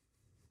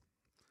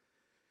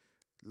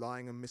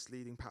 Lying and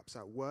misleading perhaps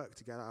at work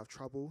to get out of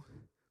trouble?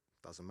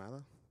 Doesn't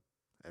matter.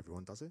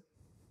 Everyone does it.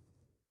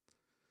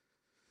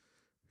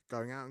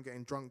 Going out and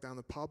getting drunk down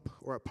the pub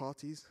or at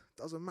parties?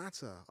 Doesn't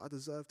matter. I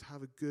deserve to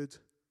have a good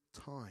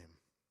time.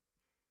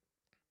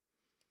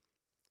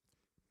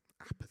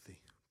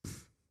 Apathy.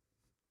 Pff.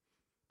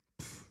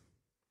 Pff.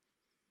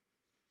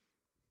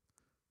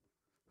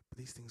 But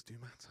these things do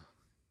matter.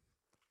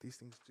 These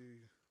things do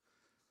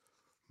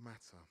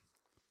matter.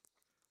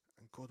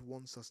 And God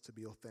wants us to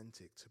be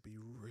authentic, to be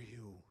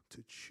real,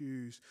 to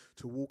choose,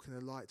 to walk in the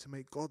light, to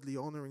make godly,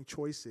 honouring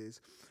choices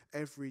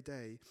every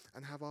day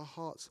and have our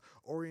hearts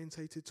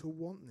orientated to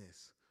want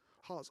this.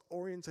 Hearts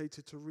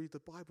orientated to read the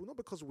Bible, not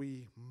because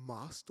we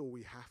must or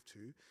we have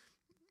to,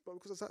 but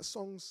because as that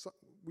song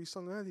we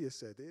sung earlier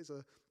said, it's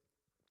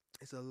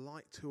a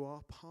light to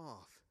our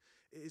path.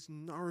 It is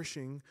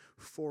nourishing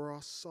for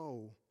our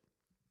soul.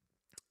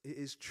 It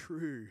is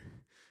true.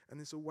 And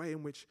it's a way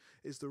in which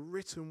is the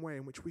written way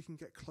in which we can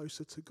get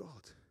closer to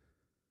God.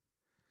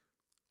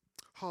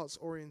 Hearts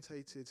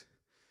orientated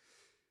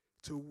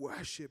to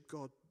worship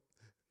God,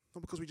 not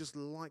because we just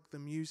like the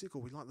music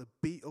or we like the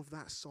beat of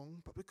that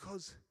song, but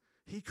because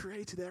he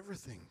created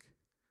everything.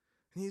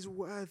 And he is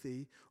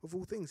worthy of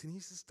all things. And he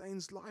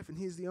sustains life. And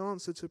he is the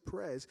answer to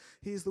prayers.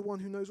 He is the one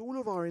who knows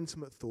all of our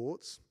intimate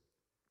thoughts,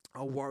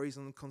 our worries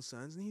and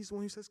concerns. And he's the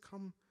one who says,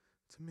 come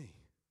to me.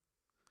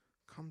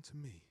 Come to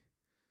me.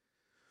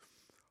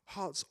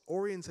 Hearts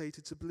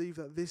orientated to believe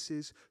that this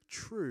is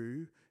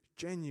true,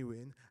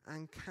 genuine,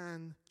 and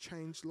can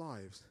change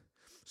lives.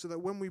 So that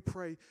when we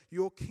pray,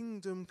 your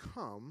kingdom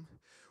come,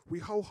 we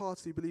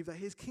wholeheartedly believe that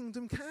his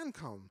kingdom can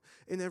come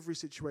in every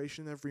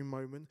situation, every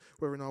moment,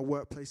 whether in our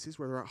workplaces,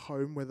 whether at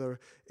home, whether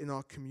in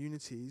our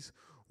communities,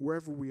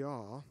 wherever we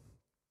are.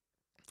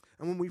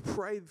 And when we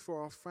pray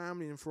for our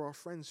family and for our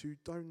friends who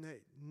don't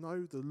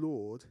know the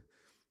Lord,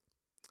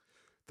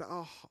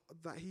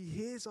 that he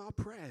hears our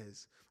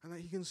prayers and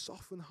that he can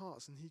soften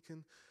hearts and he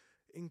can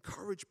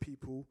encourage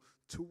people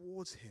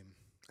towards him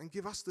and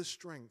give us the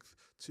strength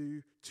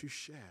to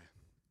share.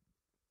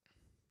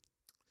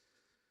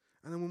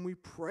 And then when we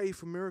pray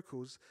for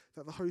miracles,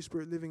 that the Holy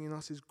Spirit living in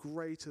us is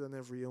greater than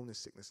every illness,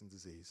 sickness, and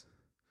disease.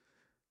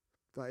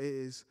 That it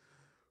is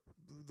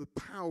the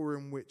power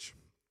in which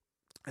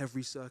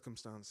every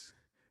circumstance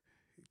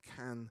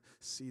can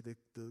see the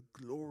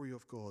glory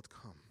of God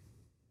come.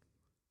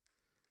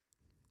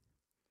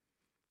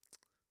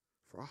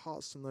 For our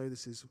hearts to know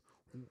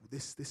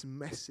this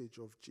message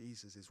of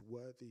Jesus is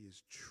worthy,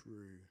 is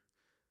true,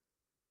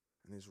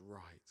 and is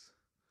right.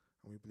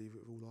 And we believe it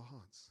with all our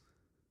hearts.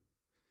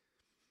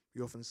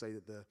 We often say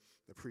that the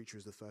preacher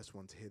is the first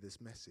one to hear this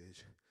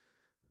message.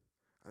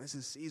 And this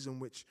is a season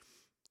which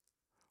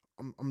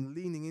I'm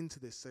leaning into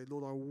this, say,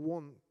 Lord, I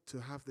want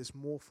to have this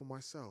more for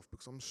myself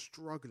because I'm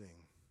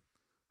struggling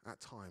at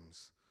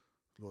times.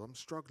 Lord, I'm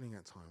struggling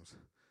at times.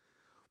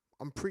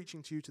 I'm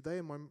preaching to you today,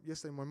 and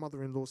yesterday my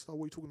mother-in-law said,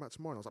 what are you talking about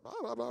tomorrow? And I was like,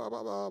 blah, blah,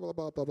 blah, blah, blah,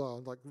 blah, blah, blah,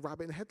 like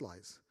rabbit in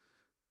headlights.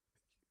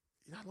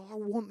 You know, I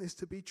want this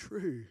to be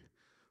true.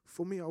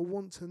 For me, I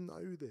want to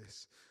know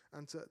this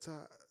and to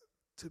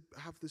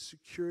have the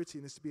security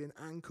and this to be an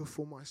anchor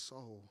for my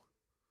soul.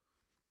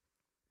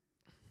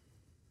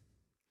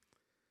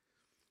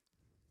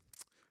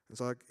 And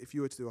so if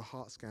you were to do a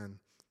heart scan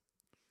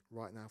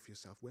right now for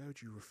yourself, where would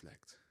you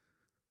reflect?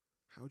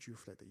 How would you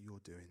reflect that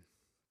you're doing?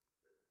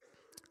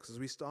 Because as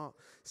we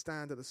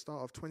stand at the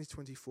start of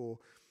 2024,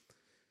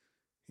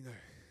 you know,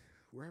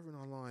 wherever in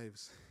our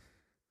lives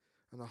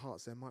and our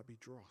hearts there might be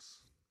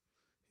dross,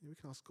 you know, we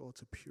can ask God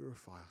to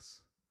purify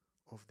us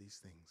of these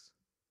things.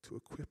 to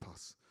equip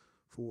us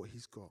for what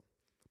he's got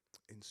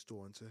in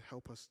store and to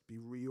help us be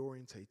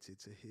reorientated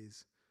to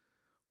his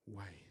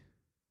way.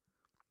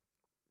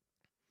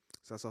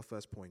 So that's our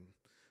first point.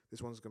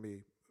 This one's going to be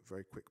a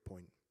very quick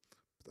point.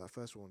 But that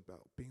first one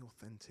about being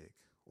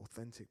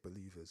authentic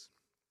believers.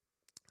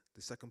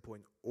 The second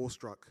point,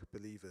 awestruck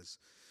believers.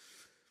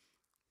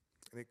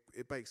 And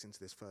it bakes into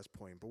this first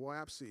point. But what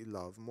I absolutely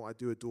love and what I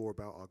do adore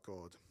about our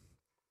God,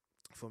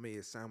 for me,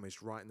 is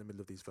sandwiched right in the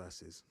middle of these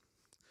verses.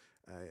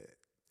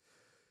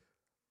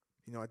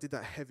 I did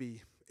that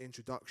heavy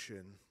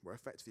introduction where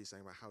effectively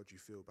saying about how do you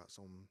feel about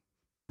someone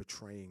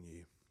betraying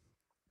you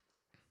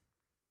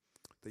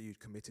that you'd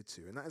committed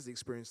to. And that is the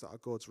experience that our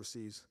God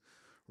receives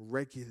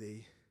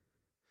regularly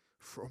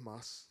from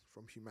us,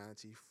 from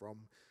humanity,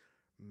 from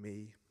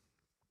me.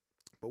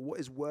 But what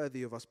is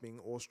worthy of us being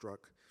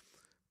awestruck,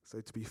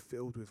 so to be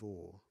filled with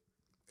awe,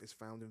 is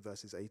found in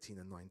verses 18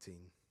 and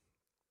 19.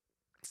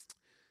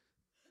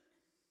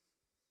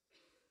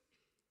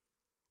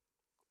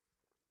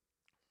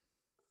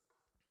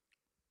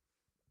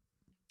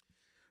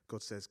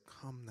 God says,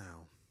 "Come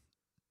now,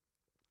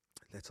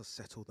 let us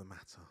settle the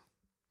matter.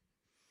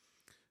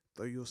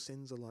 Though your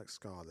sins are like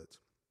scarlet,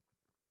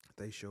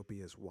 they shall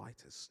be as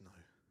white as snow.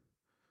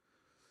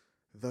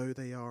 Though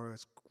they are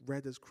as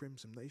red as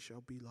crimson, they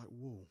shall be like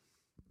wool.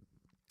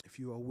 If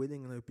you are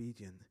willing and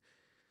obedient,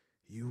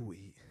 you will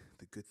eat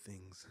the good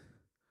things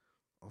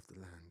of the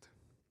land."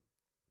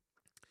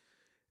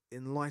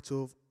 In light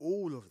of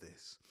all of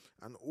this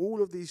and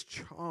all of these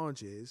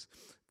charges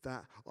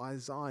that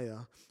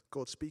Isaiah,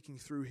 God speaking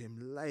through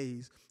him,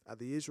 lays at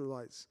the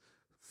Israelites'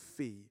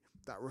 feet,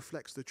 that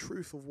reflects the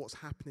truth of what's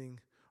happening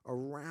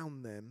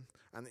around them,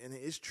 and it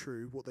is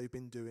true what they've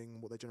been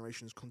doing, what their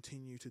generations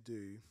continue to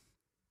do,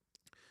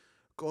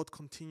 God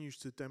continues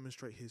to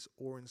demonstrate his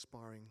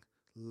awe-inspiring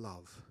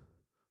love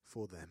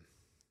for them.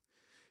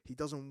 He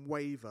doesn't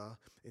waver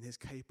in his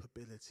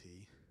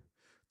capability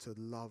to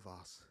love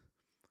us,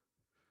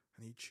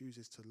 and he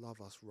chooses to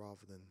love us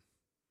rather than,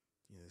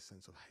 a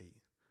sense of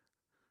hate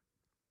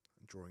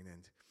and drawing an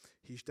end.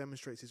 He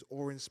demonstrates his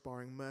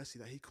awe-inspiring mercy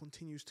that he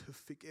continues to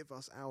forgive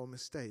us our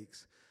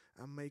mistakes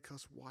and make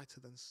us whiter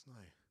than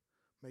snow,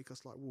 make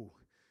us like wool.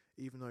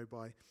 Even though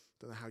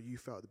don't know how you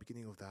felt at the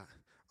beginning of that,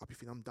 I'll be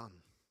feeling I'm done.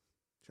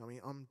 Do you know what I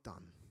mean? I'm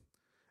done.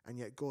 And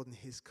yet God, in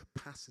his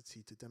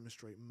capacity to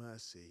demonstrate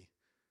mercy,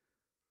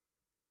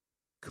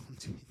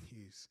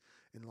 continues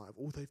in light of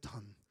all they've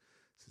done,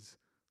 says,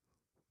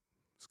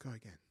 let's go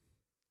again.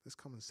 Let's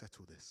come and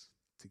settle this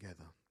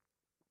together.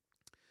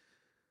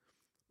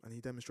 And he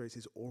demonstrates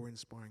his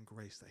awe-inspiring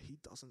grace that he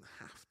doesn't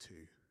have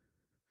to.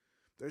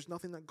 There's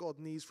nothing that God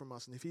needs from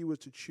us. And if he were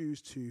to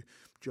choose to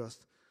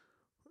just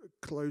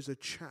close a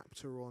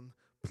chapter on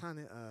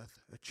planet Earth,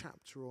 a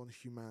chapter on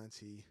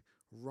humanity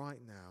right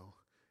now,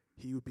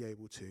 he would be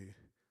able to.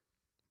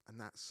 And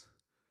that's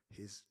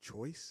his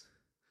choice.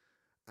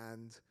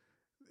 And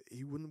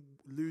he wouldn't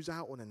lose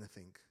out on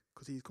anything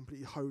because he's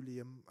completely holy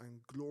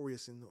and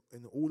glorious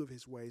in all of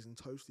his ways and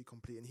totally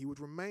complete. And he would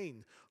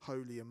remain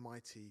holy and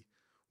mighty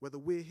whether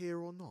we're here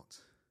or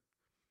not.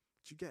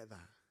 Do you get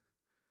that?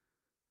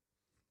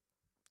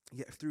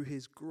 Yet through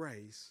his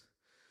grace,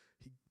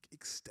 he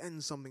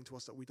extends something to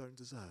us that we don't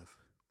deserve,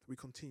 that we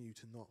continue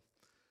to not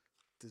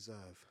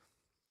deserve.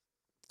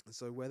 And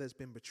so where there's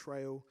been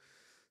betrayal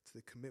to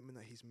the commitment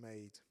that he's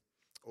made,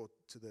 or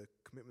to the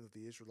commitment of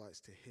the Israelites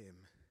to him,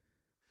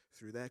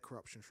 through their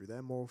corruption, through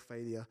their moral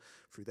failure,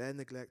 through their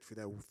neglect, through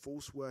their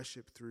false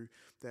worship, through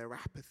their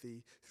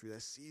apathy, through their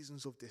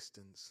seasons of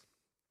distance,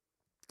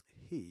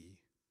 he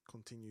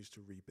continues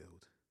to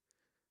rebuild,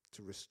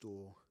 to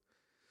restore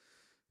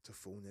to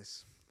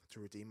fullness, to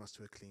redeem us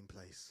to a clean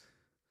place.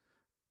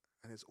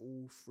 And it's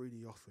all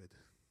freely offered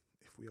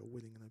if we are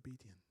willing and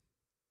obedient.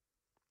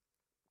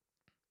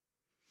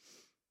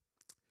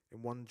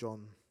 In 1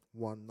 John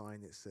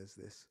 1:9 it says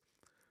this: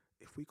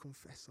 if we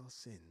confess our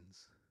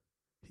sins,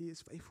 he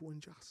is faithful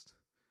and just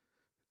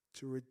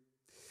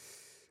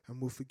and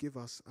will forgive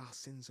us our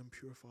sins and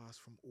purify us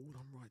from all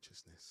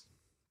unrighteousness.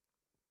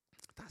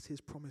 That's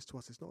his promise to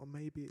us. It's not a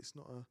maybe, it's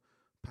not a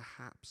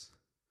perhaps.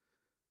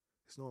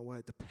 It's not a where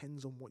it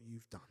depends on what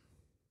you've done.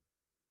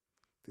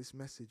 This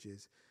message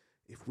is,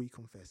 if we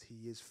confess,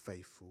 he is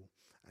faithful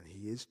and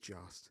he is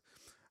just,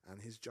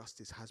 and his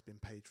justice has been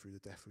paid through the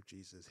death of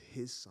Jesus,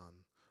 his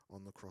son,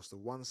 on the cross, the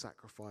one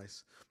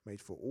sacrifice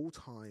made for all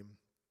time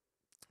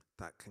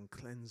that can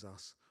cleanse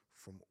us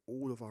from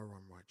all of our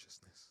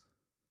unrighteousness.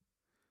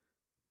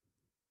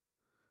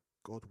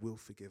 God will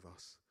forgive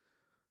us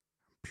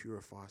and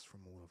purify us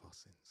from all of our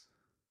sins.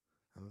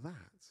 And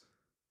that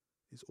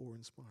is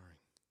awe-inspiring.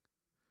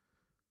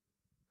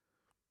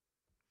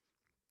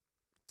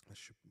 That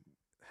should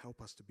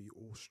help us to be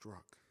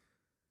awestruck.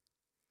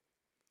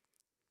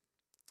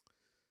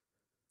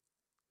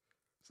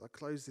 So I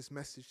close this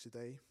message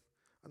today.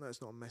 I know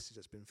it's not a message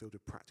that's been filled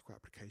with practical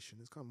application.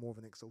 It's kind of more of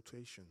an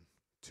exaltation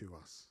to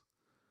us.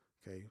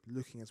 Okay,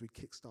 looking as we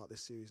kickstart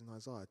this series in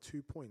Isaiah,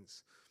 2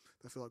 points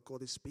I feel like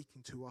God is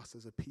speaking to us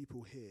as a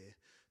people here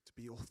to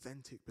be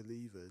authentic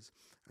believers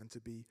and to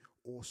be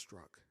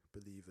awestruck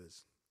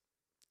believers.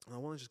 And I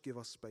want to just give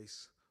us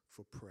space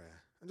for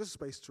prayer and just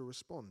space to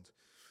respond,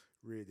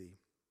 really.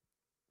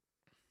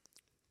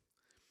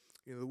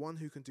 You know, the one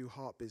who can do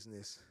heart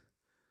business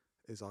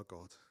is our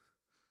God.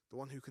 The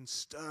one who can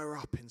stir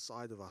up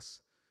inside of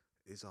us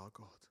is our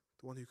God.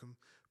 The one who can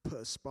put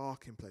a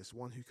spark in place, the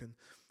one who can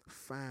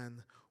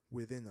fan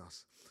within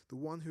us. The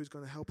one who is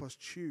going to help us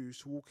choose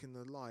to walk in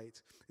the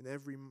light in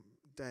every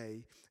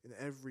day, in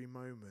every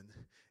moment,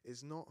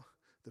 is not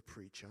the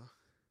preacher,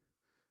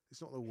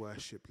 it's not the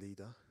worship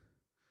leader,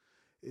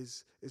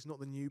 is not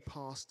the new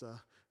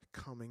pastor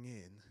coming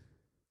in.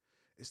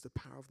 It's the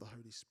power of the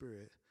Holy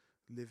Spirit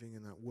living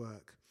in that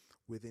work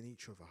within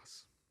each of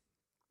us.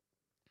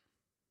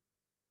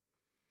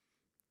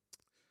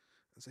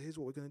 And so here's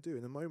what we're going to do.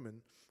 In a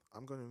moment,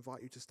 I'm going to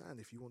invite you to stand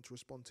if you want to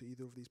respond to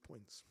either of these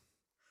points.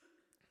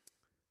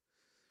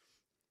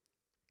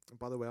 And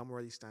by the way, I'm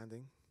already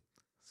standing,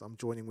 so I'm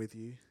joining with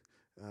you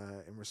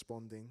in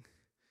responding.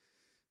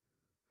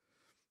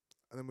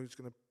 And then we're just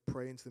going to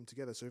pray into them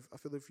together. So I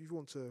feel if you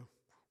want to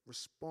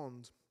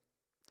respond,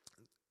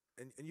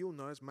 and you'll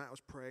know as Matt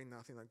was praying,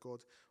 I think that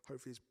God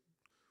hopefully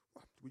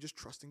we just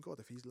trust in God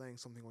if he's laying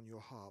something on your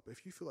heart. But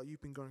if you feel like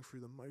you've been going through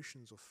the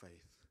motions of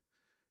faith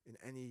in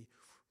any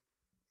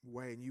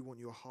way and you want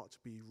your heart to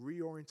be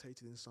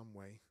reorientated in some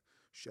way,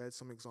 shared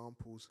some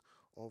examples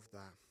of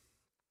that.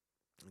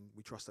 And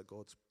we trust that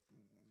God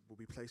will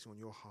be placing on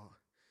your heart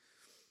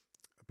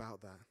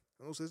about that.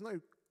 And also there's no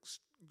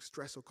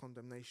stress or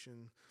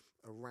condemnation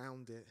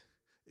around it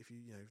if you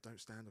don't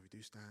stand or if you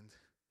do stand.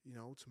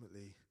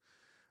 Ultimately,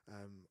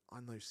 I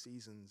know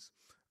seasons,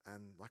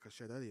 and like I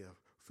shared earlier,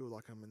 feel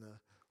like I'm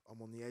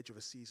on the edge of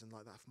a season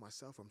like that for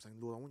myself. I'm saying,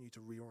 Lord, I want you to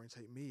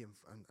reorientate me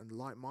and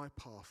light my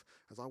path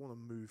as I want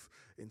to move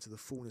into the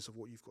fullness of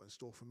what you've got in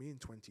store for me in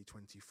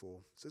 2024.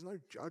 So there's no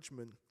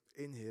judgment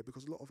in here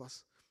because a lot of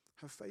us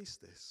have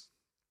faced this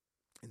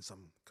in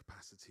some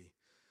capacity.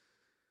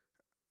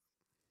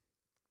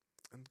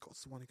 And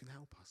God's the one who can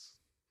help us.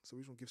 So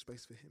we just want to give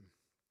space for him.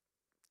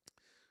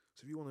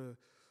 So if you want to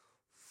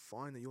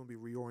find that you want to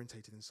be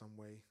reorientated in some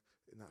way,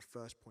 in that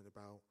first point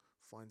about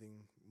finding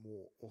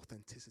more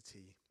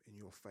authenticity in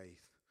your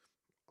faith,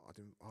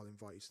 I'll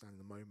invite you to stand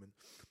in a moment.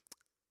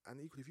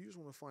 And equally, if you just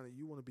want to find that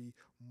you want to be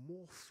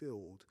more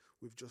filled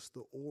with just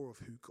the awe of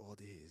who God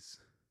is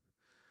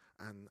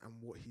and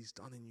what he's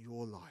done in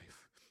your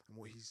life and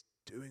what he's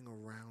doing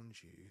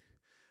around you,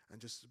 and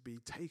just be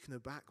taken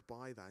aback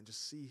by that and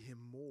just see him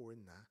more in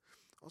that,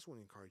 I also want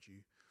to encourage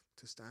you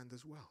to stand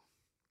as well.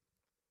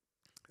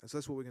 And so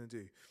that's what we're going to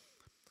do.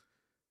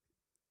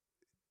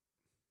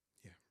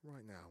 Yeah,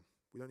 right now.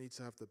 We don't need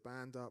to have the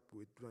band up.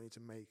 We don't need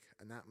to make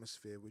an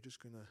atmosphere. We're just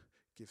going to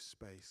give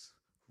space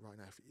right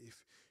now.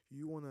 If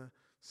you want to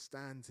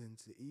stand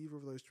into either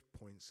of those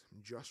points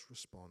and just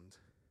respond,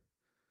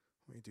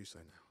 why don't you do so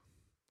now?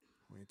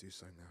 Why don't you do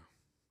so now?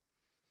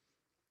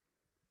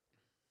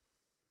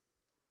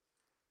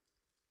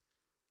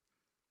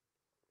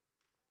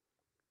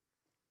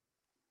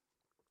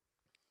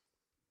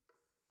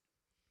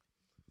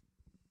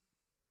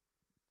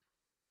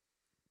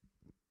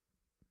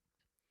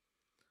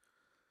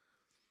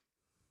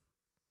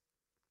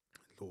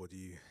 Lord,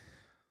 you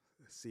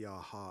see our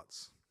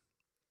hearts.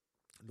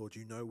 Lord,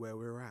 you know where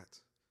we're at.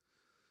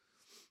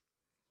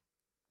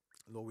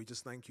 Lord, we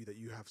just thank you that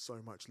you have so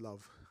much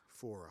love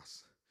for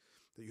us,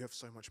 that you have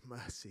so much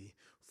mercy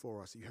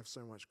for us, that you have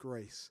so much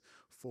grace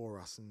for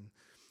us.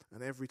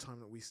 And every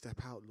time that we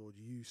step out, Lord,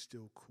 you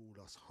still call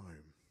us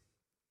home.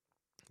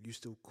 You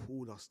still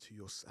call us to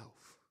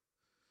yourself.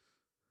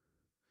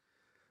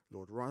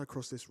 Lord, right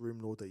across this room,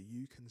 Lord, that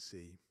you can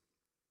see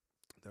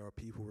there are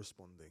people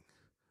responding.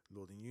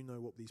 Lord, and you know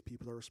what these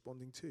people are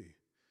responding to.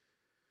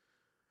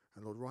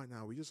 And Lord, right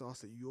now, we just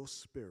ask that your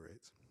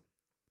Spirit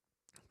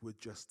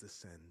would just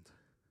descend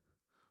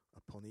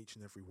upon each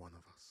and every one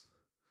of us.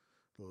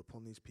 Lord,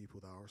 upon these people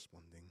that are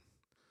responding,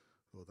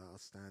 Lord, that are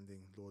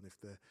standing, Lord,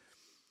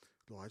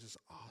 Lord, I just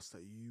ask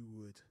that you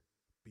would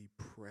be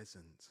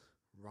present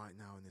right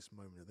now in this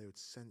moment, that they would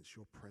sense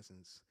your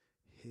presence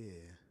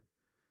here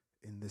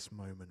in this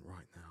moment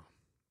right now.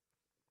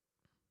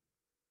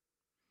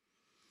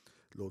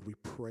 Lord, we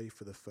pray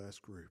for the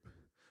first group.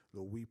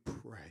 Lord, we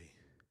pray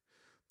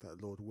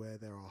that, Lord, where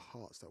there are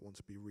hearts that want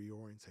to be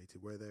reorientated,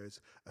 where there is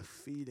a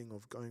feeling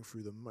of going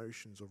through the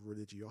motions of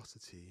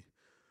religiosity,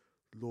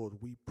 Lord,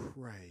 we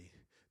pray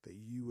that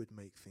you would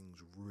make things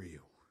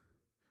real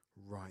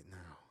right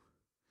now.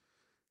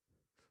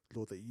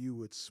 Lord, that you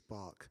would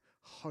spark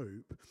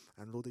hope,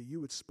 and Lord, that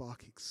you would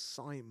spark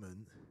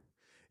excitement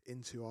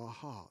into our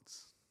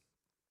hearts.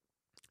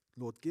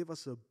 Lord, give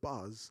us a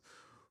buzz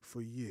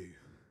for you.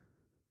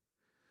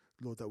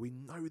 Lord, that we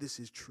know this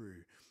is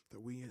true,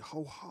 that we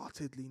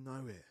wholeheartedly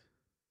know it.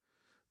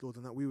 Lord,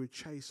 and that we would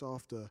chase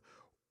after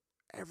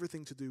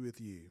everything to do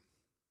with you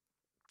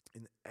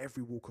in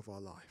every walk of our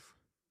life.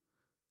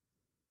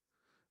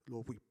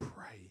 Lord, we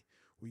pray,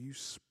 will you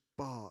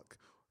spark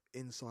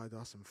inside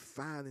us and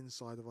fan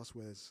inside of us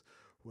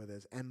where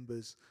there's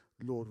embers.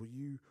 Lord, will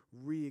you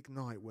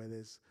reignite where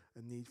there's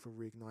a need for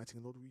reigniting?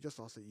 And Lord, we just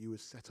ask that you would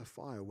set a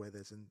fire where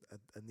there's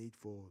a need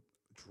for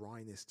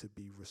dryness to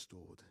be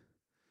restored.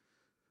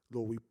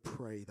 Lord, we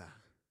pray that.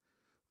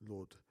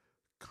 Lord,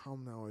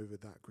 come now over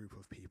that group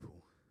of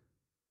people.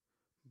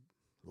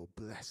 Lord,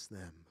 bless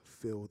them,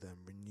 fill them,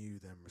 renew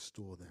them,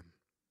 restore them.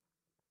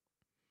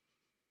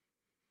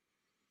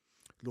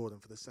 Lord,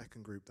 and for the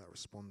second group that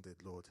responded,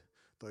 Lord,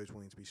 those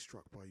wanting to be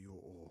struck by your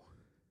awe.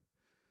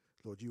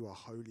 Lord, you are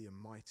holy and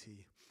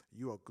mighty.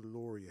 You are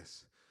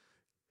glorious.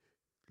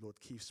 Lord,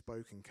 Keith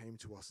spoke and came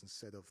to us and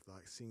said of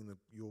seeing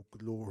your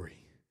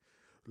glory.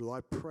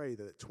 Lord, I pray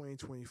that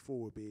 2024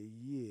 would be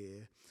a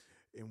year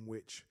in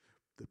which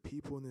the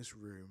people in this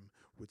room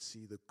would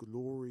see the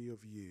glory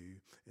of you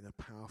in a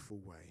powerful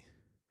way.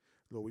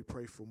 Lord, we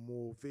pray for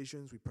more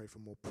visions. We pray for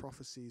more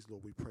prophecies.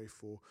 Lord, we pray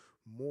for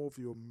more of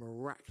your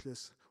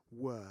miraculous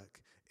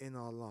work in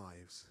our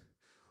lives.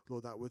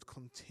 Lord, that would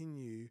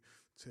continue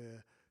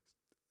to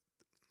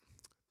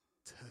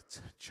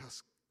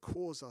just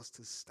cause us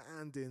to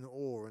stand in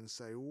awe and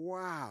say,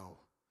 wow,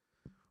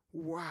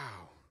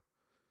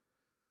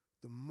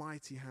 the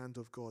mighty hand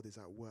of God is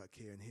at work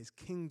here, and his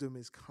kingdom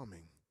is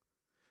coming,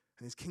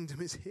 and his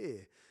kingdom is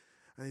here,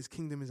 and his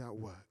kingdom is at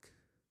work.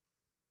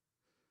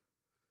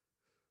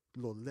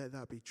 Lord, let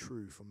that be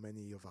true for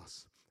many of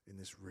us in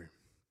this room.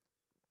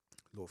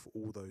 Lord, for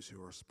all those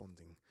who are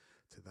responding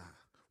to that,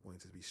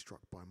 wanting to be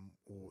struck by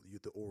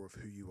the awe of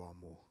who you are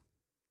more.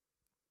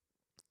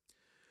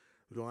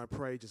 Lord, I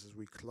pray just as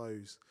we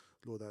close,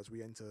 Lord, as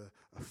we enter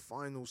a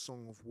final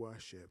song of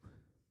worship,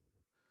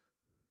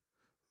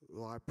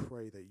 Lord, I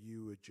pray that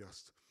you would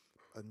just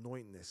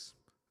anoint this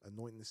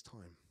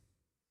time.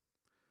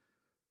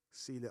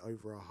 Seal it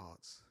over our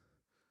hearts.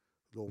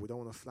 Lord, we don't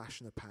want to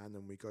flash in a pan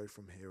and we go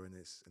from here and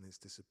it's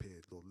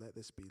disappeared. Lord, let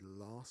this be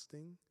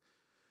lasting.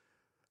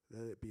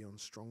 Let it be on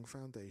strong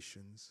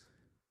foundations.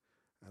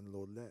 And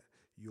Lord, let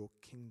your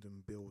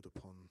kingdom build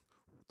upon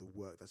the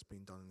work that's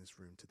been done in this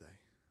room today.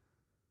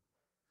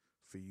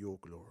 For your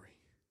glory.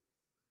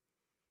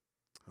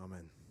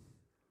 Amen.